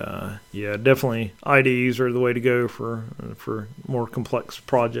 But yeah, definitely IDEs are the way to go for more complex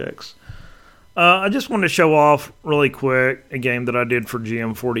projects. I just wanted to show off really quick a game that I did for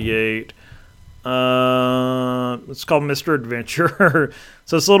GM48. It's called Mr. Adventure.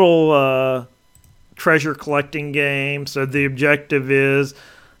 So it's a little treasure collecting game. So the objective is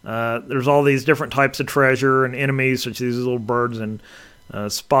there's all these different types of treasure and enemies, such as these little birds and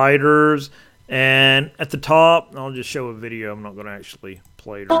spiders. And at the top, I'll just show a video. I'm not going to actually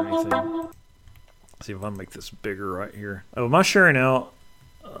play it or anything. Let's see if I make this bigger right here. Oh, am I sharing out?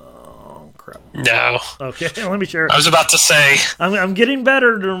 Oh, crap. No. Okay, let me share it. I was about to say. I'm getting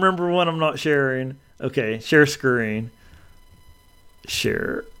better to remember when I'm not sharing. Okay, share screen.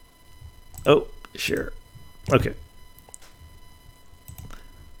 Share. Oh, share. Okay.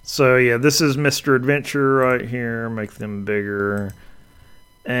 So, yeah, this is Mr. Adventure right here. Make them bigger.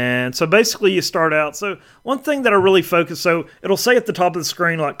 And so basically you start out. So one thing that I really focus, so it'll say at the top of the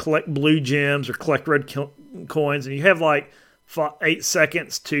screen like collect blue gems or collect red coins, and you have like 8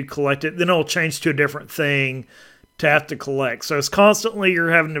 seconds to collect it. Then it'll change to a different thing to have to collect. So it's constantly you're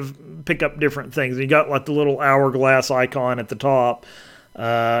having to pick up different things. You got like the little hourglass icon at the top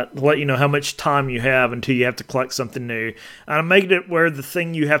to let you know how much time you have until you have to collect something new. And I made it where the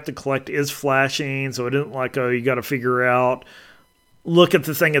thing you have to collect is flashing, so it isn't like, oh, you got to figure out, look at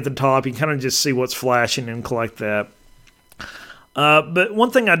the thing at the top. You kind of just see what's flashing and collect that. But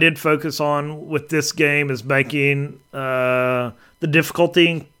one thing I did focus on with this game is making the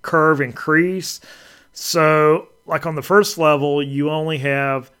difficulty curve increase. So, like on the first level, you only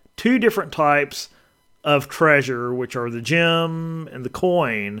have 2 different types of treasure, which are the gem and the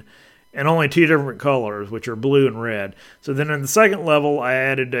coin, and only 2 different colors, which are blue and red. So then in the second level, I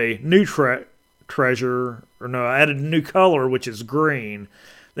added a new I added a new color, which is green.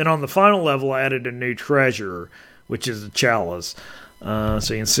 Then on the final level, I added a new treasure, which is a chalice. So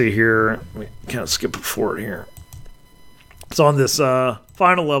you can see here, let me kind of skip forward here. So on this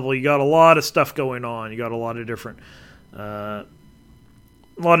final level, you got a lot of stuff going on. You got a lot of different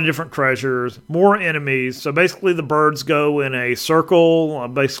a lot of different treasures, more enemies. So basically the birds go in a circle. I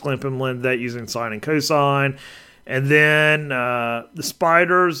basically implemented that using sine and cosine. And then the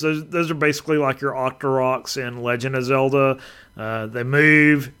spiders, those are basically like your Octoroks in Legend of Zelda. They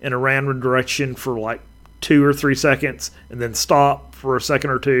move in a random direction for like 2 or 3 seconds and then stop for a second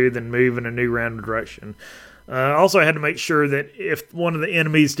or two, then move in a new random direction. Also, I had to make sure that if one of the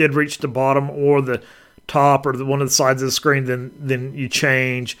enemies did reach the bottom or the top or one of the sides of the screen, then you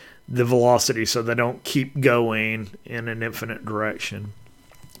change the velocity so they don't keep going in an infinite direction.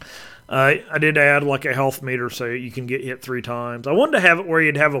 I did add like a health meter so you can get hit 3 times. I wanted to have it where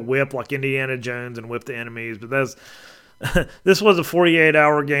you'd have a whip like Indiana Jones and whip the enemies, but this was a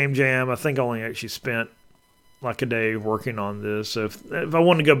 48-hour game jam. I think I only actually spent like a day working on this. So if I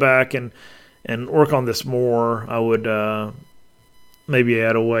wanted to go back and work on this more, I would maybe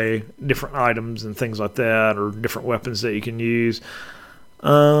add away different items and things like that, or different weapons that you can use.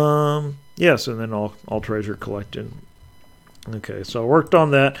 Yes, and then all treasure collected. Okay, so I worked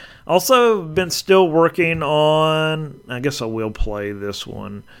on that. Also, been still working on, I guess I will play this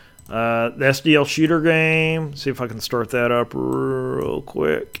one, the SDL shooter game. See if I can start that up real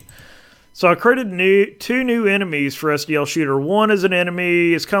quick. So I created 2 new enemies for SDL shooter. One is an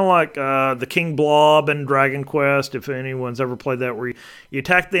enemy, it's kind of like the King Blob in Dragon Quest, if anyone's ever played that, where you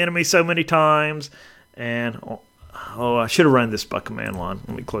attack the enemy so many times, and I should have run this by command line.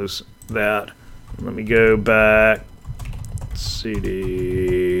 Let me close that. Let me go back.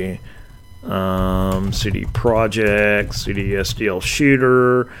 CD project, CD SDL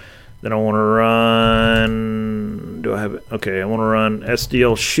shooter. Then I want to run. Do I have it? Okay, I want to run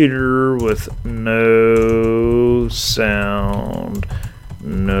SDL shooter with no sound,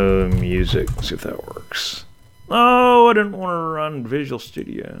 no music. Let's see if that works. Oh, I didn't want to run Visual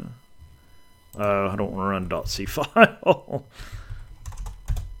Studio. I don't want to run .c file.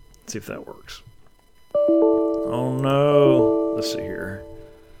 Let's see if that works. Oh no. Let's see here.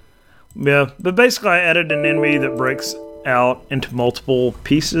 Yeah, but basically I added an enemy that breaks out into multiple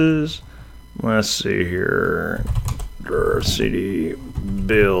pieces. Let's see here. CD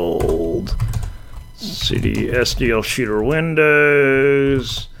build. CD SDL shooter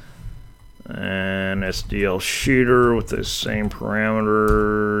windows. And SDL shooter with those same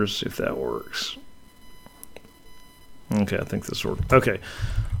parameters. See if that works. Okay, I think this worked. Okay.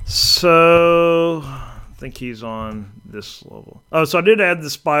 So I think he's on this level. Oh, so I did add the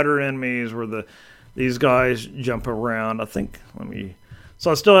spider enemies where these guys jump around. I think,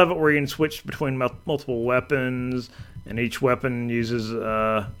 so I still have it where you can switch between multiple weapons, and each weapon uses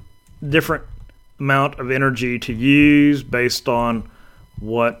a different amount of energy to use based on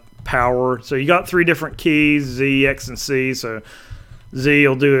what power. So you got 3 different keys, Z, X, and C. So Z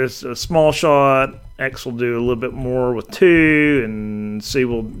will do a small shot, X will do a little bit more with 2, and C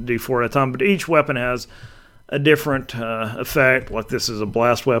will do 4 at a time. But each weapon has a different effect. Like this is a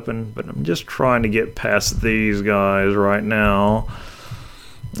blast weapon, but I'm just trying to get past these guys right now.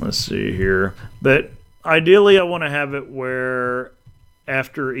 Let's see here. But ideally, I want to have it where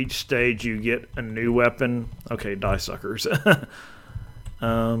after each stage you get a new weapon. Okay, die suckers.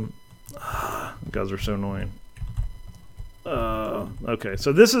 Guys are so annoying. Okay,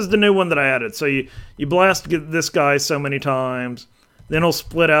 so this is the new one that I added. So you blast this guy so many times, then he'll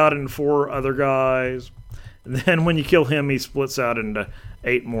split out into 4 other guys, and then when you kill him, he splits out into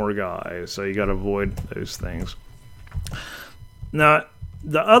 8 more guys. So you got to avoid those things. Now,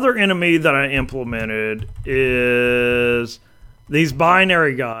 the other enemy that I implemented is these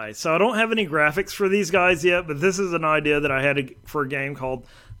binary guys. So I don't have any graphics for these guys yet, but this is an idea that I had for a game called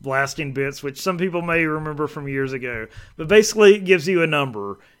Blasting Bits, which some people may remember from years ago. But basically, it gives you a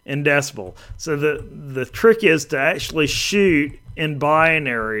number in decimal. So the trick is to actually shoot in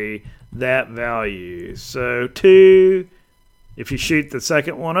binary that value. So 2, if you shoot the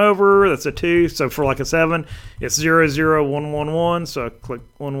second one over, that's a 2. So for like a 7, it's 0, 0, 1, 1, 1. So I click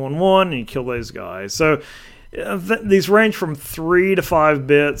 1, 1, 1, and you kill those guys. So these range from 3 to 5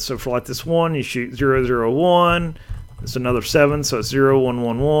 bits. So for like this one, you shoot 0, 0, 1. It's another 7, so it's 0, 1,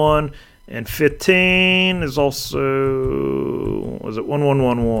 1, 1. And 15 is also, was it 1, 1,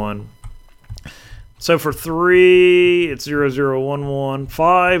 1, 1? So for 3, it's 0, 0, 1, 1.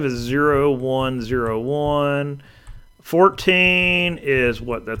 5 is 0, 1, 0, 1. 14 is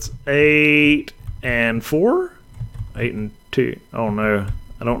what? That's 8 and 4? 8 and 2. Oh no,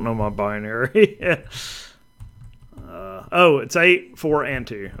 I don't know my binary. It's 8, 4, and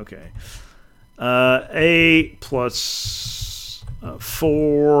 2. Okay. 8 plus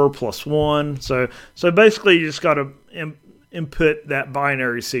 4 plus 1. So basically you just got to input that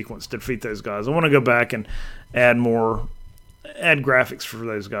binary sequence to defeat those guys. I want to go back and add more add graphics for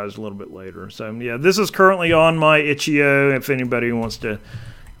those guys a little bit later. So yeah, this is currently on my itch.io if anybody wants to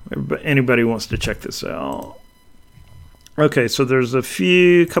check this out. Okay, so there's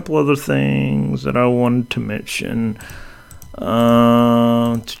a couple other things that I wanted to mention.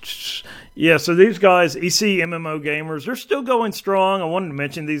 Yeah, so these guys, EC MMO Gamers, they're still going strong. I wanted to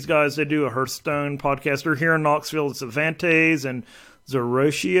mention these guys. They do a Hearthstone podcast. They're here in Knoxville. It's Avantes and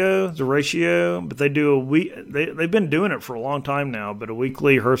Zeratio, but they do they've been doing it for a long time now, but a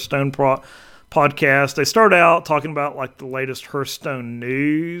weekly Hearthstone podcast. They start out talking about like the latest Hearthstone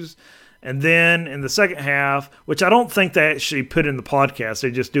news, and then in the second half, which I don't think they actually put in the podcast,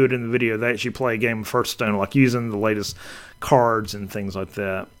 they just do it in the video. They actually play a game of Hearthstone, like using the latest cards and things like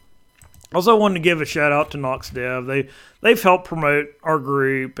that. Also, wanted to give a shout out to Knox Dev. They've helped promote our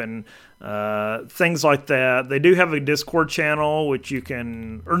group and things like that. They do have a Discord channel, which you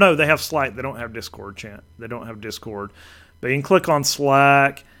can, or no, they have Slack. They don't have Discord They don't have Discord, but you can click on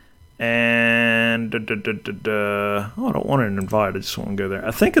Slack and I don't want an invite. I just want to go there.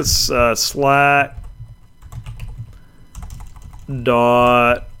 I think it's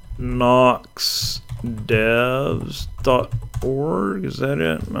slack.knoxdevs.org. Is that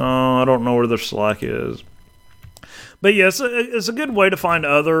it? No, I don't know where their Slack is. But yes, it's a good way to find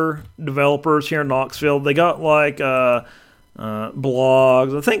other developers here in Knoxville. They got like blogs.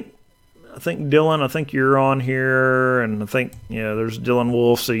 I think Dylan, I think you're on here, and I think there's Dylan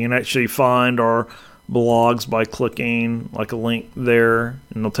Wolf, so you can actually find our blogs by clicking like a link there,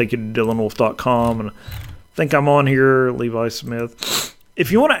 and they'll take you to dylanwolf.com. And I think I'm on here, Levi Smith.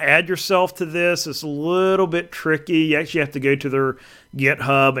 If you want to add yourself to this, it's a little bit tricky. You actually have to go to their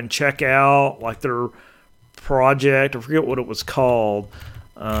GitHub and check out like their project. I forget what it was called.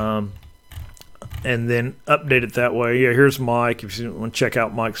 And then update it that way. Yeah, here's Mike. If you want to check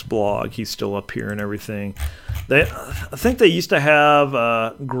out Mike's blog, he's still up here and everything. I think they used to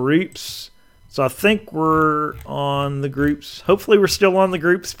have groups. So I think we're on the groups. Hopefully we're still on the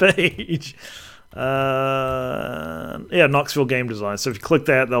groups page. Yeah, Knoxville Game Design. So if you click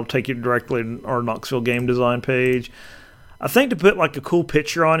that, that'll take you directly to our Knoxville Game Design page. I think to put like a cool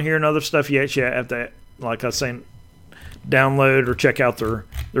picture on here and other stuff, you actually have to, like I was saying, download or check out their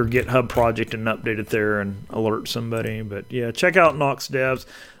GitHub project and update it there and alert somebody. But yeah, check out Knox Devs.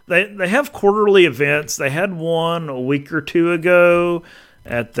 They have quarterly events. They had one a week or two ago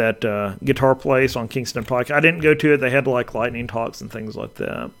at that guitar place on Kingston Pike. I didn't go to it. They had like lightning talks and things like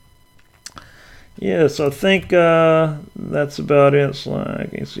that. Yeah, so I think that's about it. It's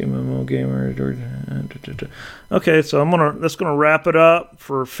like MMO Gamer. Okay, so that's gonna wrap it up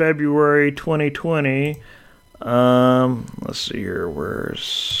for February 2020. Let's see here.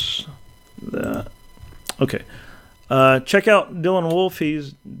 Where's that? Okay. Check out Dylan Wolf.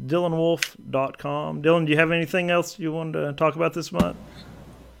 He's dylanwolf.com. Dylan, do you have anything else you wanted to talk about this month?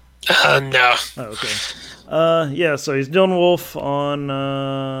 No. Oh, okay. Yeah, so he's Dylan Wolf on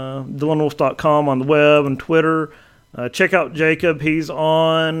dylanwolf.com on the web and Twitter. Check out Jacob. He's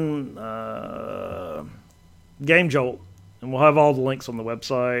on Game Jolt, and we'll have all the links on the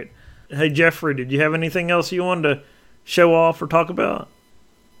website. Hey, Jeffrey, did you have anything else you wanted to show off or talk about?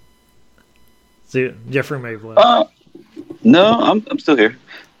 See, Jeffrey may have left. No, I'm still here.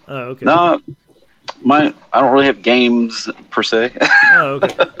 Oh, okay. No, I don't really have games per se. Oh,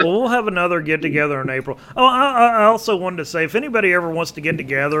 okay. Well, we'll have another get-together in April. Oh, I also wanted to say, if anybody ever wants to get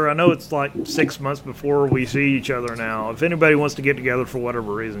together, I know it's like 6 months before we see each other now. If anybody wants to get together for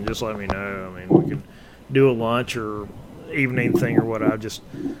whatever reason, just let me know. I mean, we can do a lunch or evening thing or whatever. Just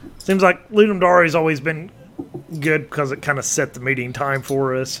seems like Ludum Dare's always been good because it kind of set the meeting time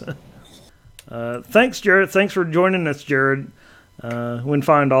for us. Thanks, Jared. Thanks for joining us, Jared. We can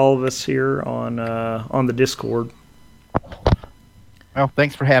find all of us here on the Discord. Well,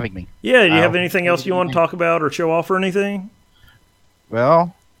 thanks for having me. Yeah, do you have anything else you want to talk about or show off or anything?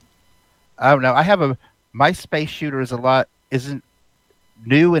 Well, I don't know. I have my space shooter isn't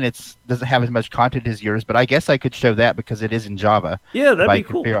new and doesn't have as much content as yours, but I guess I could show that because it is in Java. Yeah, that'd be cool. I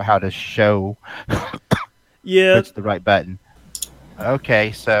could figure out how to show. Yeah, push the right button.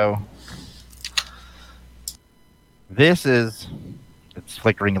 Okay, so it's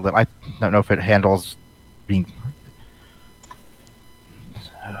flickering a little. I don't know if it handles being.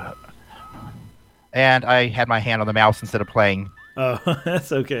 And I had my hand on the mouse instead of playing. Oh,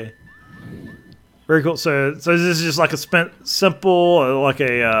 that's okay. Very cool. So this is just like a simple, like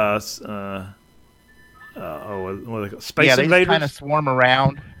a Space yeah, they Invaders? just kind of swarm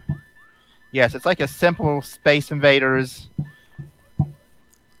around. Yes, it's like a simple Space Invaders.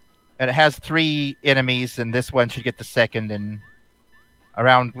 And it has 3 enemies, and this one should get the second, and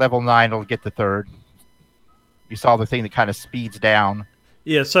around level 9 it'll get the third. You saw the thing that kind of speeds down.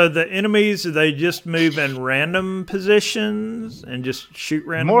 Yeah, so the enemies, they just move in random positions and just shoot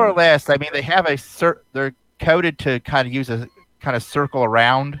randomly? More or less. I mean, they have they're coded to kind of use a kind of circle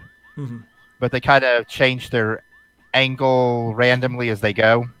around, but they kind of change their angle randomly as they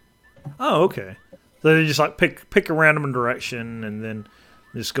go. Oh, okay. So they just like pick a random direction and then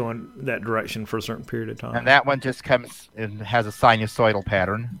just go in that direction for a certain period of time. And that one just comes and has a sinusoidal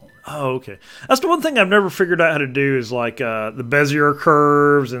pattern. Oh, okay. That's the one thing I've never figured out how to do is like the Bezier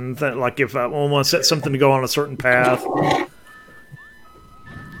curves and like if I want to set something to go on a certain path.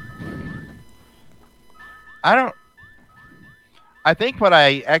 I think what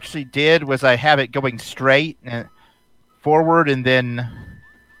I actually did was I have it going straight and forward, and then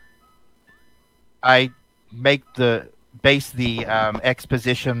I base the X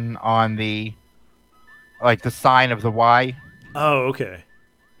position on the sign of the Y. Oh, okay.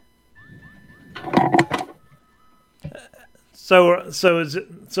 So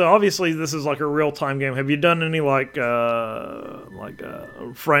obviously this is like a real time game. Have you done any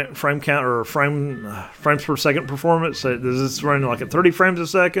frame count or frames per second performance? Does this run like at 30 frames a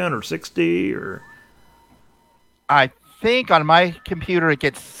second or 60 or? I think on my computer it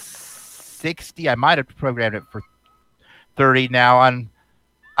gets 60. I might have programmed it for 30 now.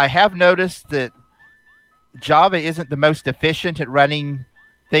 I have noticed that Java isn't the most efficient at running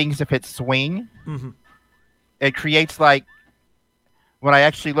things if it's swing. Mm-hmm. It creates when I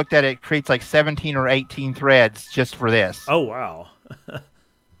actually looked at it, it creates 17 or 18 threads just for this. Oh, wow.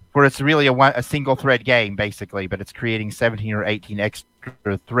 Where it's really a single thread game, basically, but it's creating 17 or 18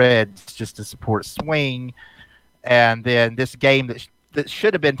 extra threads just to support swing. And then this game that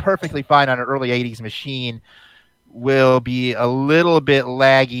should have been perfectly fine on an early 80s machine will be a little bit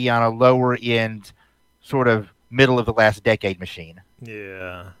laggy on a lower end, sort of middle of the last decade machine.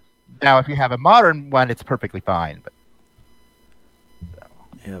 Yeah. Now, if you have a modern one, it's perfectly fine. But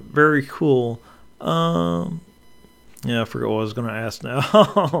yeah, very cool. Yeah, I forgot what I was going to ask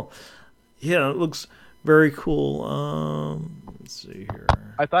now. Yeah, it looks very cool. Let's see here.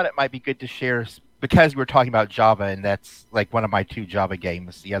 I thought it might be good to share because we're talking about Java, and that's one of my 2 Java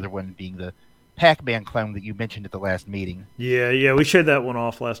games. The other one being the Pac-Man clone that you mentioned at the last meeting. Yeah, we showed that one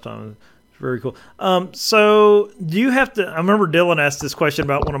off last time. Very cool. So do you have to? I remember Dylan asked this question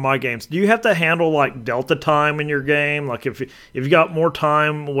about one of my games. Do you have to handle delta time in your game? Like if you got more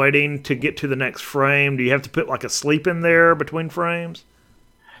time waiting to get to the next frame, do you have to put a sleep in there between frames?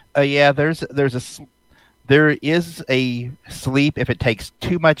 Yeah, there is a sleep if it takes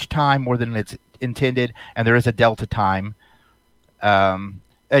too much time, more than it's intended, and there is a delta time. And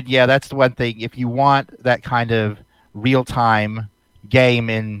yeah, that's the one thing. If you want that kind of real time game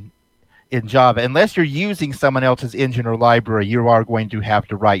in Java, unless you're using someone else's engine or library, you are going to have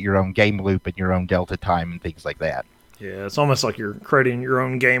to write your own game loop and your own delta time and things like that. Yeah, it's almost like you're creating your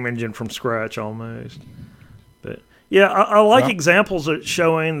own game engine from scratch almost. But yeah, I like examples of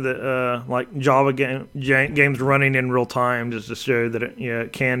showing that Java games running in real time just to show that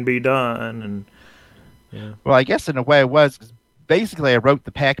it can be done. And yeah. Well, I guess in a way it was. Basically, I wrote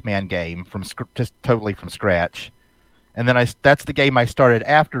the Pac-Man game just totally from scratch, and then that's the game I started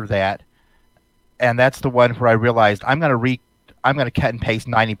after that. And that's the one where I realized I'm going to cut and paste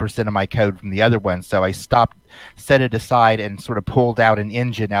 90% of my code from the other one. So I stopped, set it aside, and sort of pulled out an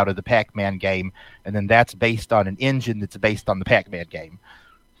engine out of the Pac-Man game. And then that's based on an engine that's based on the Pac-Man game.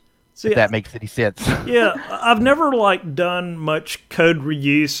 See, if that makes any sense. Yeah, I've never done much code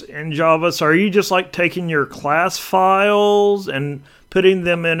reuse in Java. So are you just taking your class files and putting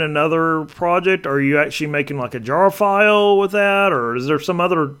them in another project? Or are you actually making a jar file with that? Or is there some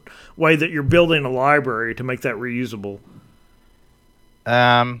other way that you're building a library to make that reusable?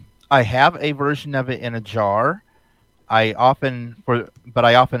 I have a version of it in a jar. I often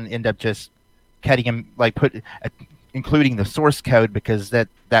end up just cutting them, including the source code, because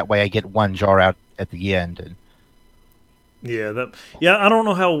that way I get one jar out at the end. And Yeah, I don't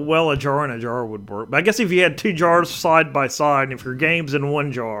know how well a jar in a jar would work. But I guess if you had 2 jars side by side, and if your game's in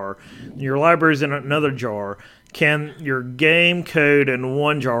one jar, and your library's in another jar, can your game code in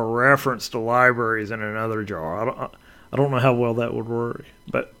one jar reference the libraries in another jar? I don't know how well that would work,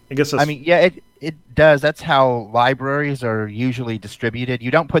 but I guess that's... it does. That's how libraries are usually distributed. You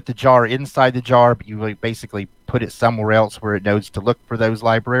don't put the jar inside the jar, but you basically put it somewhere else where it knows to look for those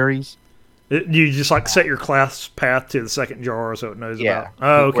libraries. You just set your class path to the second jar so it knows about.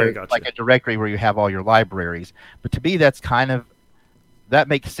 Oh, okay, gotcha. Like a directory where you have all your libraries. But to me, that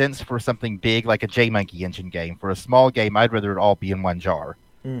makes sense for something big like a JMonkey engine game. For a small game, I'd rather it all be in one jar.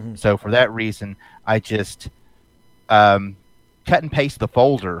 Mm-hmm. So for that reason, I just cut and paste the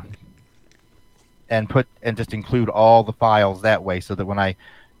folder and just include all the files that way, so that when I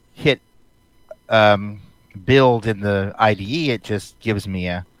hit build in the IDE, it just gives me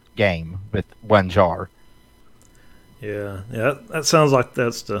a game with one jar. Yeah, that sounds like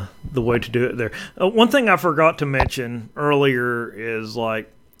that's the way to do it there. One thing I forgot to mention earlier is like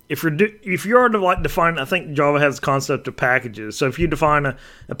if you are to like define, I think Java has the concept of packages. So if you define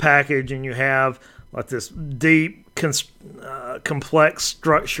a package and you have like this deep complex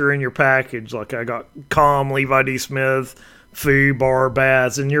structure in your package, like I got com Levi D Smith foo bar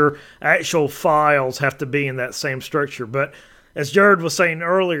baz, and your actual files have to be in that same structure. But as Jared was saying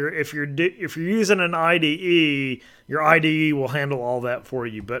earlier, if you're using an IDE, your IDE will handle all that for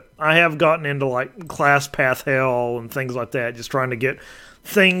you. But I have gotten into like class path hell and things like that, just trying to get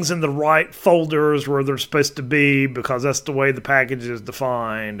things in the right folders where they're supposed to be, because that's the way the package is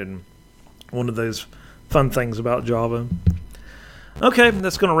defined, and one of those fun things about Java. Okay,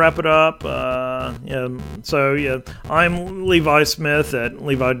 that's going to wrap it up. I'm Levi Smith at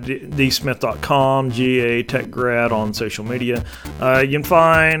levidsmith.com, GA Tech Grad on social media. You can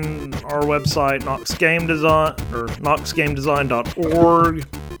find our website, Knox Game Design, or knoxgamedesign.org.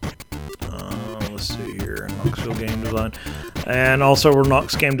 Let's see here, Knoxville Game Design. And also we're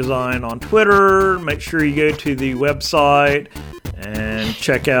Knox Game Design on Twitter. Make sure you go to the website and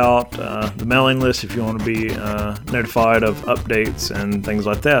check out the mailing list if you want to be notified of updates and things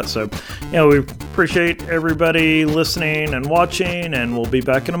like that. So, we appreciate everybody listening and watching, and we'll be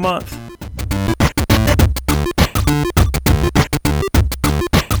back in a month.